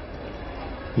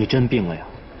你真病了呀？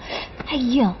哎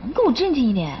呀，你给我正经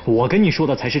一点！我跟你说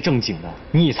的才是正经的，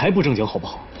你才不正经好不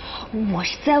好？我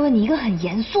是在问你一个很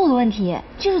严肃的问题，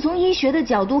就是从医学的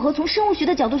角度和从生物学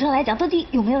的角度上来讲，到底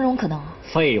有没有这种可能啊？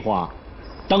废话，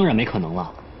当然没可能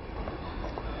了。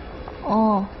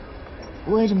哦，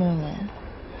我也这么认为。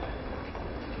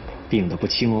病得不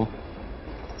轻哦。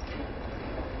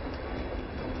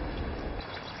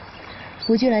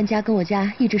吴居兰家跟我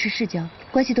家一直是世交，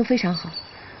关系都非常好。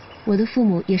我的父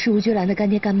母也是吴居兰的干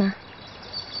爹干妈。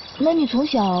那你从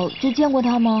小就见过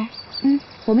他吗？嗯，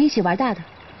我们一起玩大的。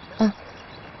啊，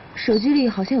手机里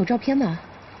好像有照片吧？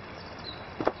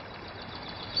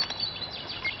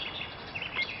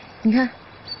你看，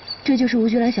这就是吴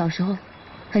居兰小时候，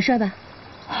很帅吧？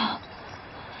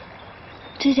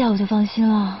这下我就放心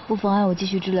了，不妨碍我继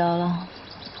续治疗了。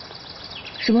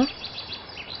什么？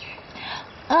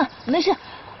啊，没事，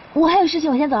我还有事情，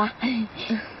我先走了。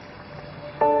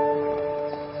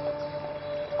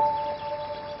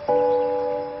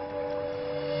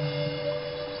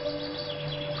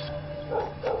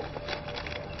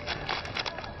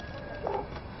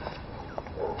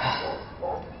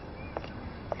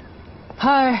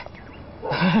嗨，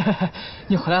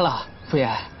你回来了，傅爷。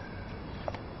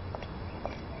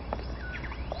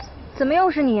怎么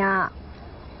又是你啊？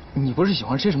你不是喜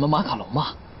欢吃什么马卡龙吗？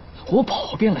我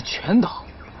跑遍了全岛，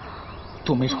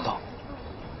都没找到。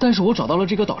但是我找到了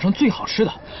这个岛上最好吃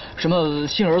的，什么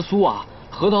杏仁酥啊、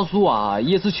核桃酥啊、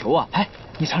椰子球啊。哎，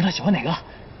你尝尝，喜欢哪个？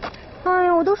哎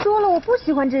呀，我都说了我不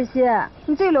喜欢这些，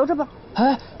你自己留着吧。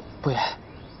哎，傅爷，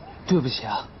对不起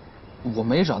啊，我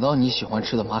没找到你喜欢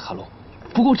吃的马卡龙。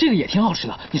不过这个也挺好吃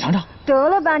的，你尝尝。得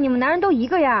了吧，你们男人都一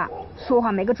个样，说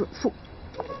话没个准数。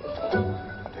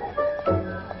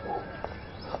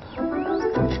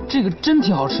这个真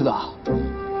挺好吃的。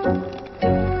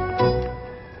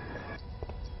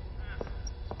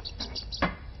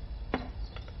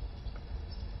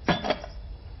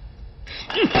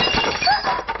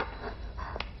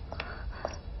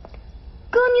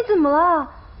哥，你怎么了？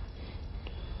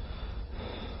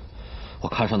我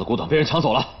看上的古董被人抢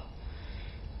走了。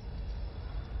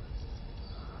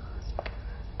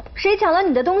谁抢了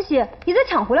你的东西？你再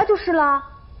抢回来就是了。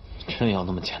真要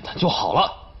那么简单就好了。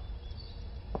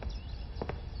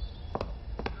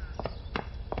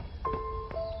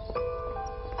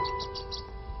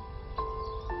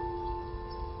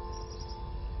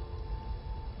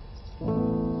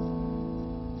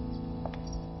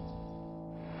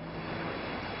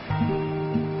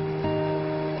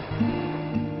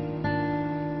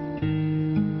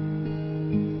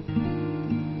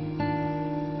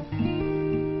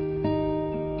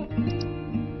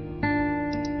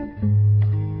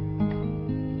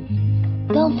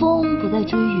当风不再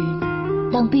追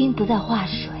云，当冰不再化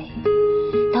水，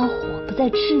当火不再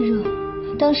炽热，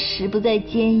当石不再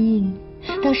坚硬，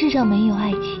当世上没有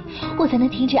爱情，我才能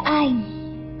停止爱你。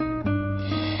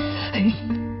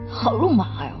好肉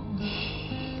麻呀！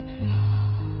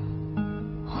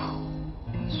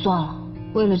算了，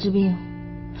为了治病，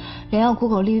连药苦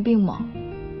口利于病嘛，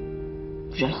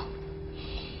忍了。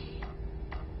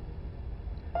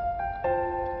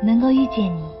能够遇见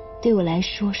你，对我来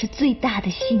说是最大的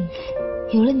幸福。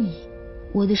有了你，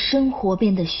我的生活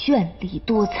变得绚丽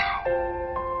多彩。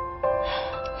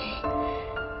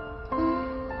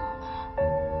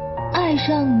爱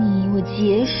上你，我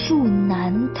劫数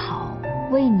难逃，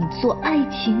为你做爱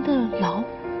情的牢。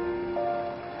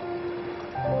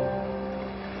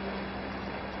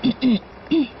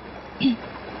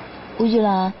吴菊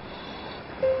兰，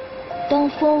当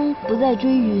风不再追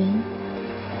云，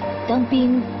当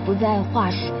冰不再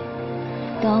化水，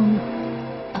当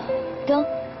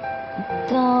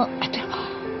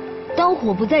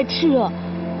火不再炽热，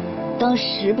当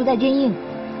石不再坚硬，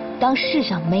当世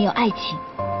上没有爱情，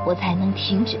我才能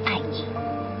停止爱你。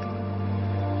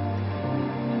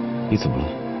你怎么了？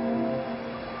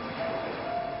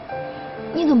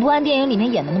你怎么不按电影里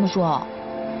面演的那么说？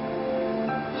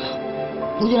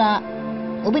吴俊兰，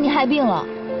我被你害病了，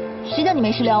谁叫你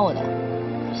没事撩我的？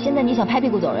现在你想拍屁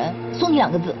股走人，送你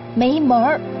2个字：没门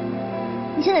儿。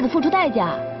你现在得付出代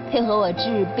价，配合我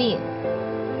治病。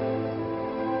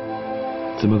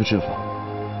怎么个治法？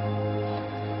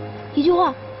一句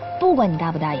话，不管你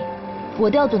答不答应，我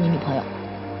都要做你女朋友。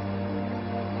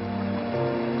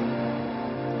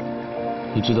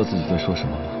你知道自己在说什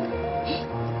么吗？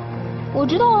我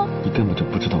知道啊。你根本就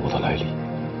不知道我的来历。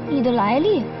你的来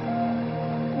历？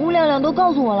吴亮亮都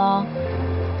告诉我了。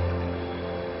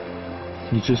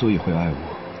你之所以会爱我，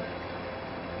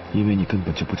因为你根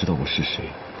本就不知道我是谁。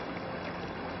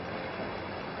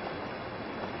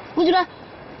吴菊兰，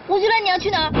吴菊兰，你要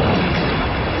去哪儿？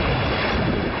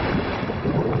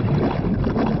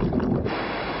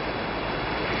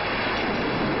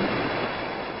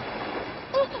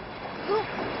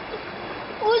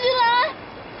吴菊兰，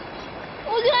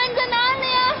吴菊兰，你在哪里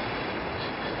呀？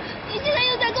你现在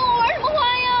又在跟我玩什么花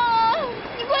样？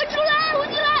你快出来，吴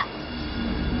菊兰！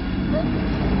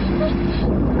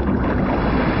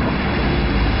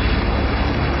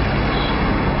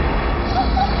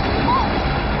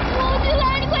吴菊兰，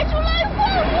你快出来！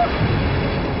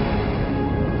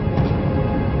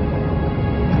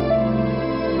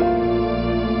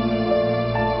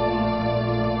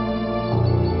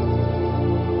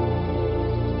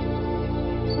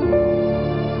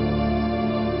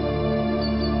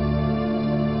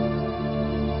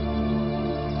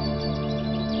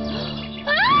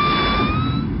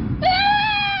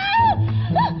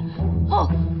放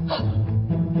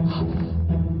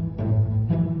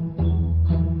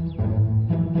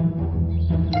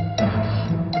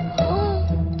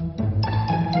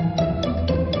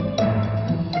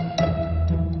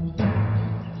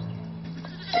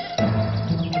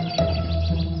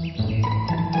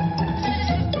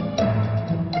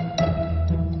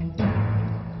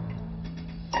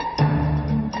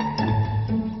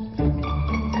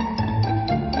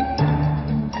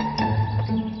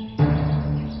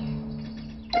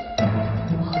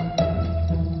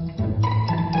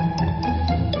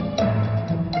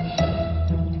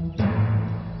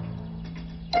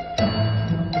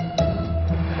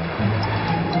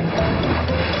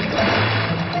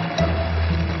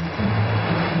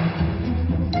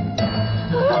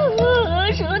我！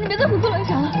舍了，你别再胡思乱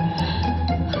想了，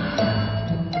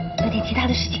做点其他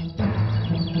的事情。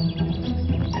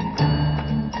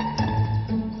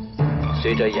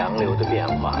随着洋流的变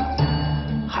化，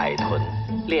海豚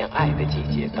恋爱的季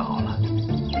节到了。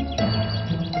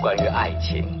关于爱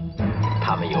情，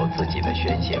他们有自己的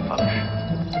宣泄方式。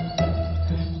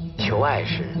求爱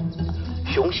时，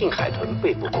雄性海豚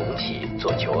背部拱起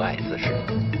做求爱姿势，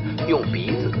用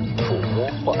鼻子抚摸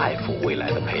或爱抚未来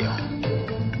的配偶。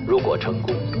如果成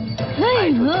功，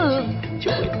爱豚的气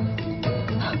就会。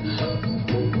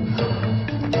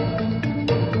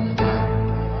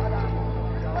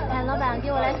哎，老板，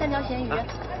给我来3条咸鱼。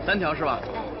3条是吧？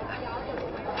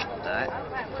来，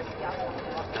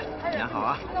你好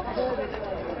啊。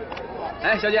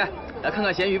哎，小姐，来看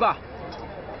看咸鱼吧，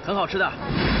很好吃的。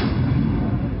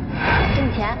给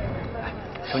你钱。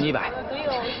收你100，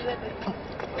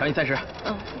找你30。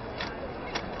嗯。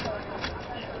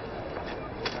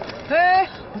哎，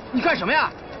你干什么呀？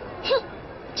哼，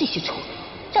这些丑人，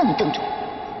让你瞪着我。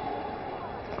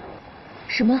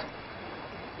什么？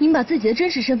您把自己的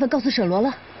真实身份告诉沈罗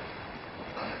了？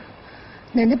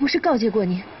奶奶不是告诫过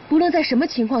您，不论在什么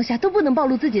情况下都不能暴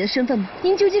露自己的身份吗？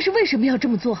您究竟是为什么要这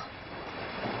么做？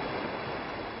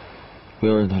我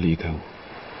要让他离开我，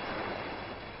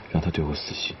让他对我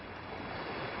死心。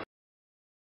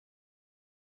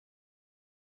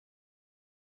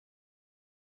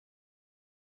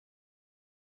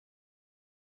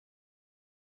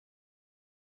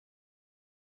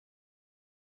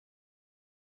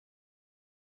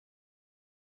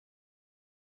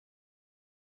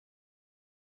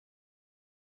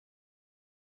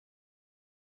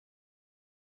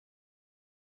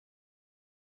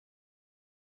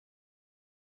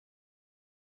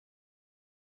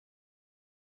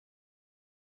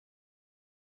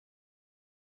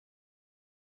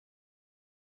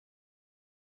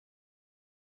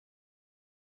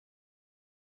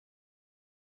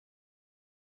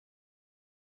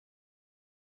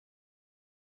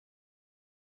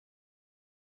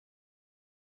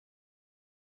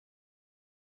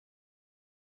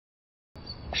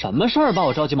什么事儿把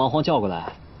我着急忙慌叫过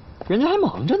来？人家还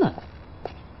忙着呢。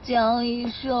江医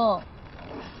生，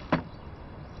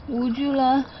吴菊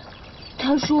兰，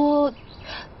他说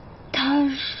他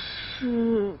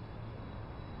是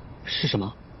什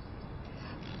么？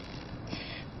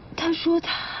他说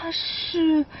他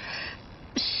是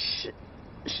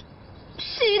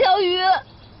一条鱼。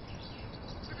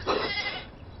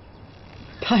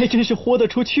他还真是豁得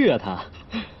出去啊！他，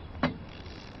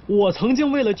我曾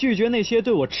经为了拒绝那些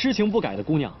对我痴情不改的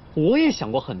姑娘，我也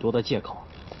想过很多的借口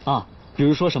啊，比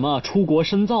如说什么出国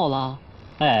深造啦，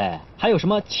哎，还有什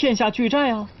么欠下巨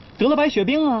债啊，得了白血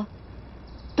病啊。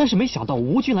但是没想到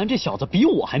吴菊兰这小子比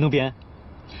我还能编。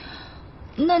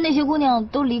那些姑娘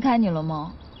都离开你了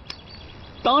吗？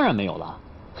当然没有了，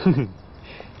哼哼，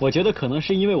我觉得可能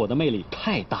是因为我的魅力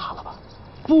太大了吧。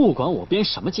不管我编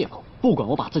什么借口，不管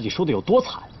我把自己说的有多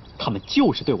惨，他们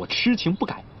就是对我痴情不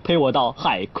改，陪我到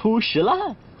海枯石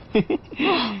烂。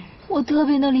我特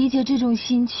别能理解这种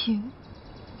心情。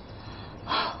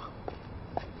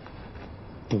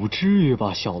不至于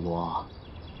吧，小罗？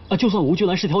啊，就算吴菊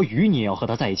兰是条鱼，你也要和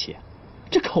她在一起？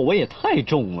这口味也太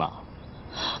重了。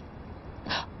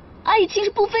爱情是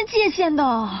不分界限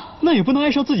的。那也不能爱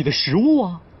上自己的食物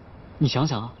啊！你想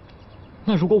想啊，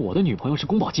那如果我的女朋友是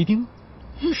宫保鸡丁、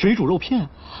水煮肉片、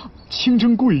清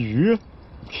蒸桂鱼，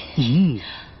咦，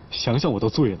想想我都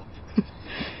醉了。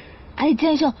哎，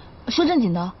江医生，说正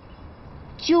经的，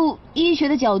就医学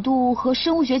的角度和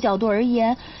生物学角度而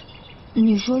言，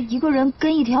你说一个人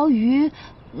跟一条鱼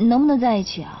能不能在一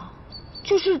起啊？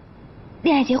就是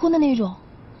恋爱结婚的那种。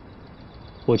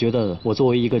我觉得我作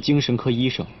为一个精神科医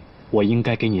生，我应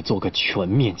该给你做个全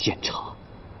面检查。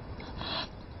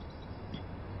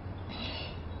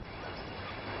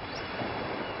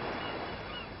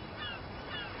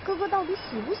哥哥到底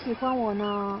喜不喜欢我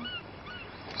呢？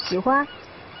喜欢，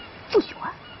不喜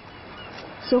欢；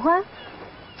喜欢，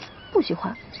不喜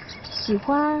欢；喜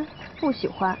欢，不喜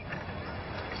欢；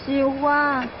喜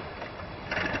欢，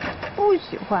不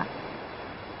喜欢；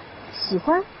喜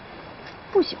欢，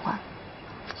不喜欢；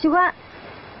喜欢，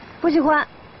不喜欢；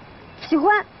喜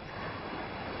欢，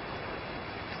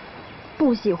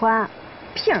不喜欢，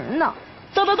骗人的！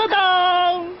当当当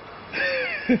当！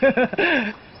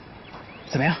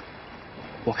怎么样？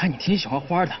我看你挺喜欢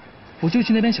花的，我就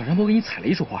去那边小山坡给你采了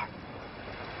一束花。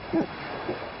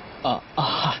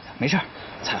没事儿，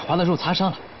采花的时候擦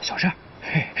伤了，小事儿。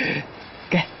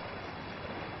给。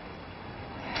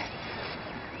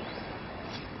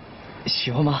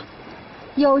喜欢吗？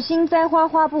有心栽花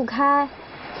花不开，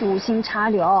无心插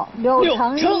柳柳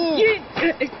成荫。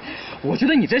我觉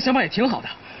得你这想法也挺好的，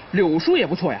柳树也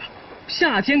不错呀。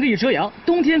夏天可以遮阳，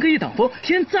冬天可以挡风，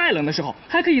天再冷的时候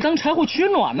还可以当柴火取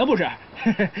暖呢，不是？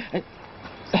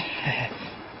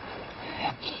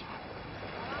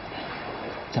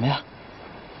怎么样？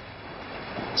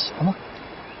喜欢吗？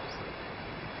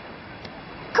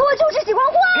可我就是喜欢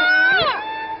花。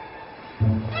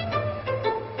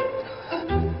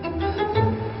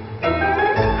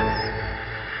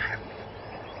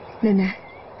奶奶，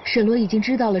沈罗已经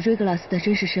知道了瑞格拉斯的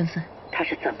真实身份。他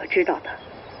是怎么知道的？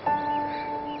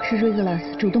是瑞格拉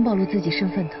斯主动暴露自己身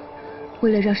份的，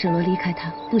为了让沈罗离开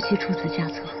他，不惜出此下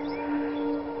策。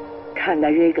看来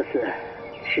瑞格斯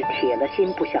是铁了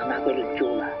心不想拿回领珠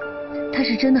了。他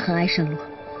是真的很爱沈罗，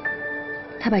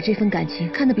他把这份感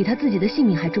情看得比他自己的性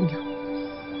命还重要。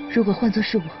如果换作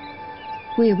是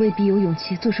我也未必有勇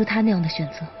气做出他那样的选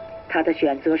择。他的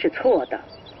选择是错的。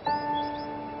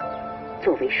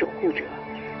作为守护者，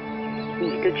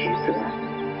你的职责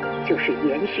就是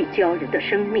延续鲛人的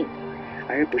生命，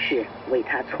而不是为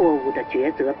他错误的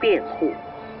抉择辩护。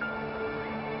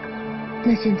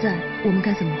那现在我们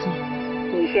该怎么做？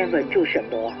你先稳住沈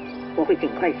罗，我会尽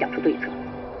快想出对策。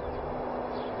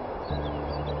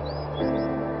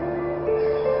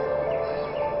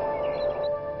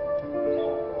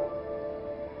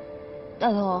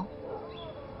大头，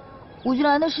吴菊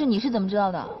兰的事你是怎么知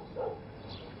道的？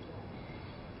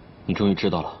你终于知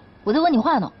道了。我在问你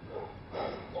话呢。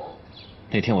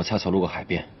那天我恰巧路过海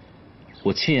边，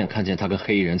我亲眼看见他跟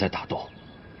黑衣人在打斗。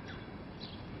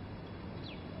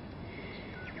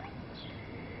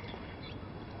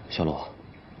小罗，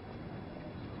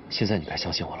现在你该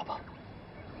相信我了吧？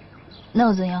那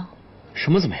又怎样？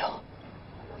什么怎么样？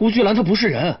吴菊兰她不是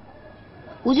人。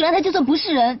吴菊兰她就算不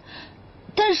是人，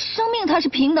但是生命它是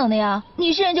平等的呀。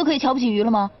你是人就可以瞧不起鱼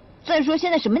了吗？再说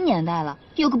现在什么年代了，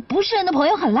有个不是人的朋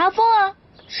友很拉风啊。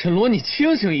沈罗，你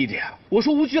清醒一点！我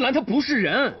说吴菊兰她不是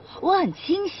人。我很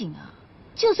清醒啊，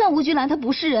就算吴菊兰她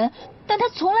不是人，但她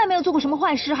从来没有做过什么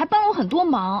坏事，还帮了我很多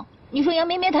忙。你说杨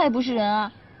咩咩她也不是人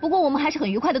啊，不过我们还是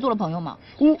很愉快的做了朋友嘛。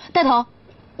大头，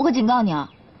我可警告你啊，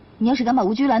你要是敢把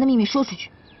吴居兰的秘密说出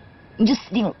去，你就死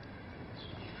定了。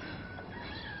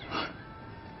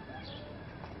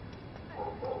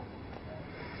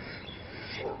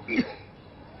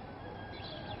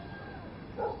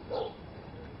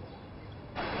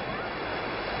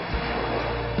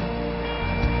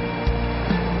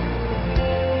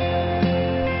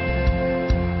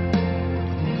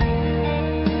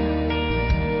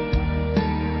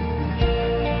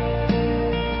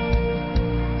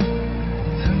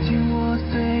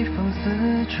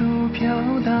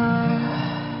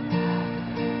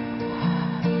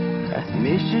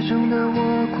迷失中的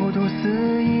我孤独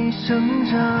肆意生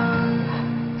长，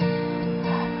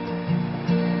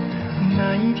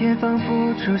那一天仿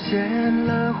佛出现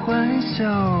了幻想。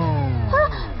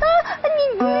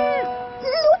你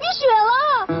流鼻血了！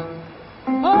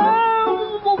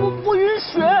我晕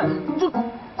血，这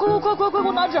快给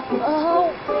我拿纸！我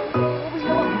不行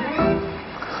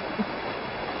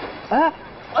了。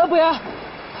不言，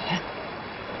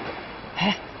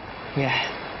不言。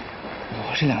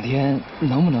我这2天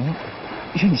能不能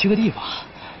约你去个地方？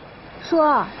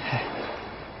说。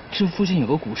这附近有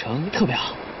个古城特别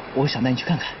好，我想带你去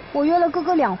看看。我约了哥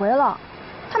哥2回了，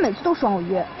他每次都爽我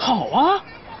约。好啊，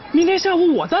明天下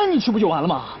午我带你去不就完了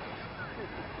吗？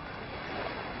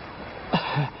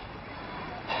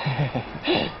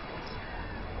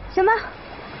行吧，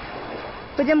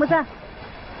不见不散。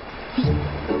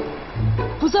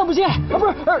不散不见啊，不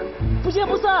是，不见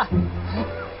不散。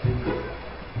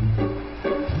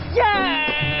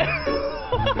耶！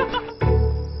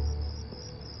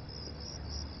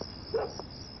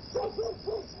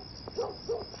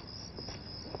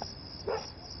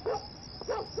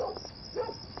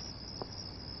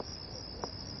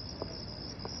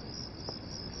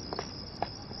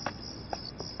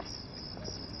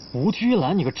吴居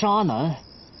兰，你个渣男！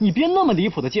你别那么离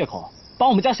谱的借口，把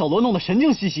我们家小罗弄得神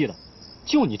经兮兮的。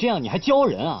就你这样，你还教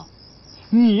人啊？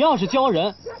你要是教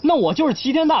人，那我就是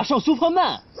齐天大圣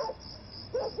Superman。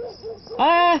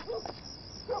哎，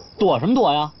躲什么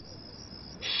躲呀？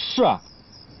是，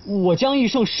我江义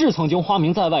胜是曾经花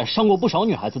名在外，伤过不少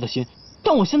女孩子的心，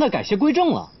但我现在改邪归正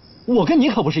了，我跟你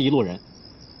可不是一路人。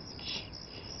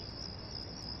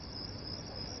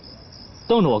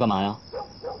瞪着我干嘛呀？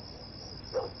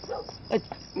哎，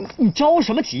你着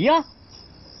什么急呀？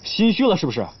心虚了是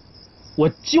不是？我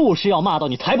就是要骂到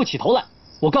你抬不起头来。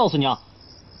我告诉你啊，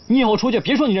你以后出去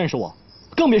别说你认识我，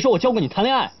更别说我教过你谈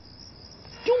恋爱。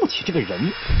丢不起这个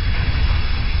人。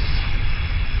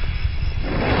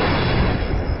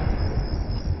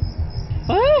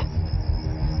哎，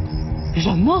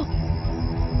人呢？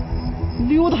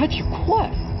溜得还挺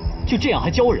快，就这样还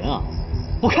教人啊？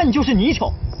我看你就是泥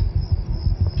鳅。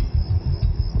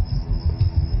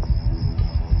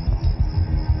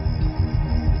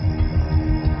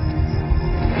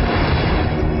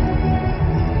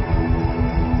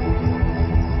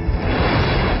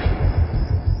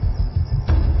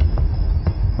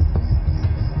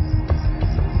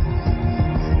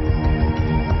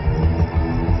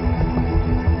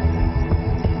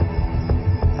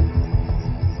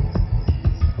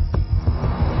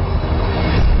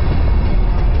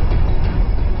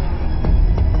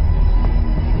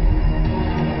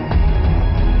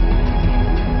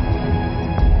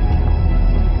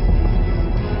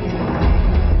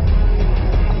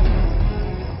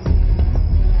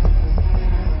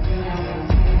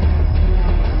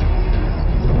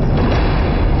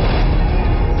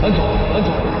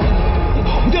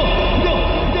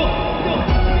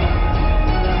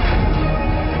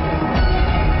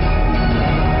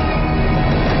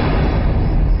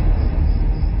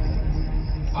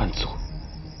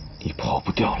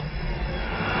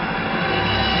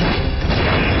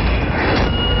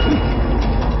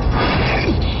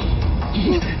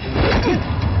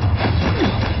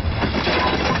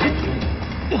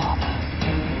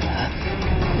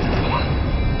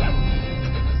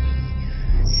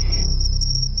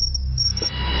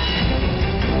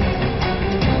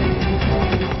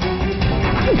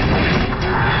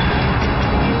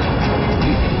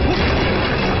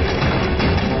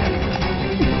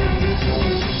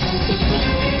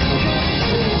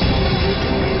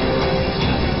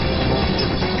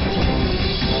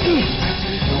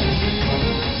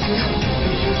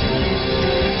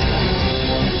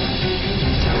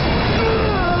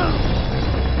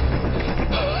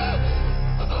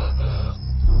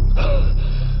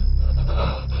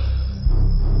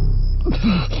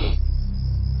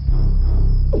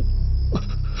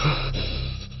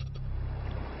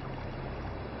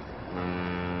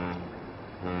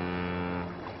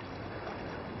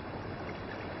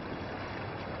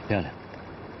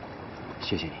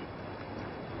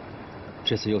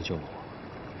这次又救了我。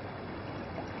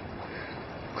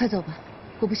快走吧，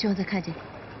我不希望再看见你。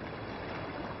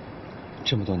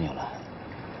这么多年来，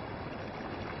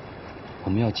我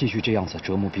们要继续这样子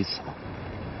折磨彼此吗？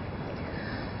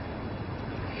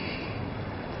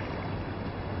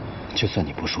就算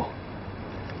你不说，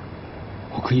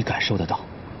我可以感受得到，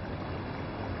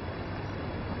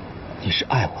你是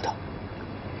爱我的。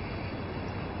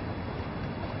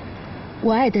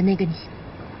我爱的那个你，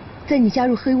在你加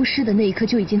入黑巫师的那一刻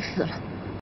就已经死了。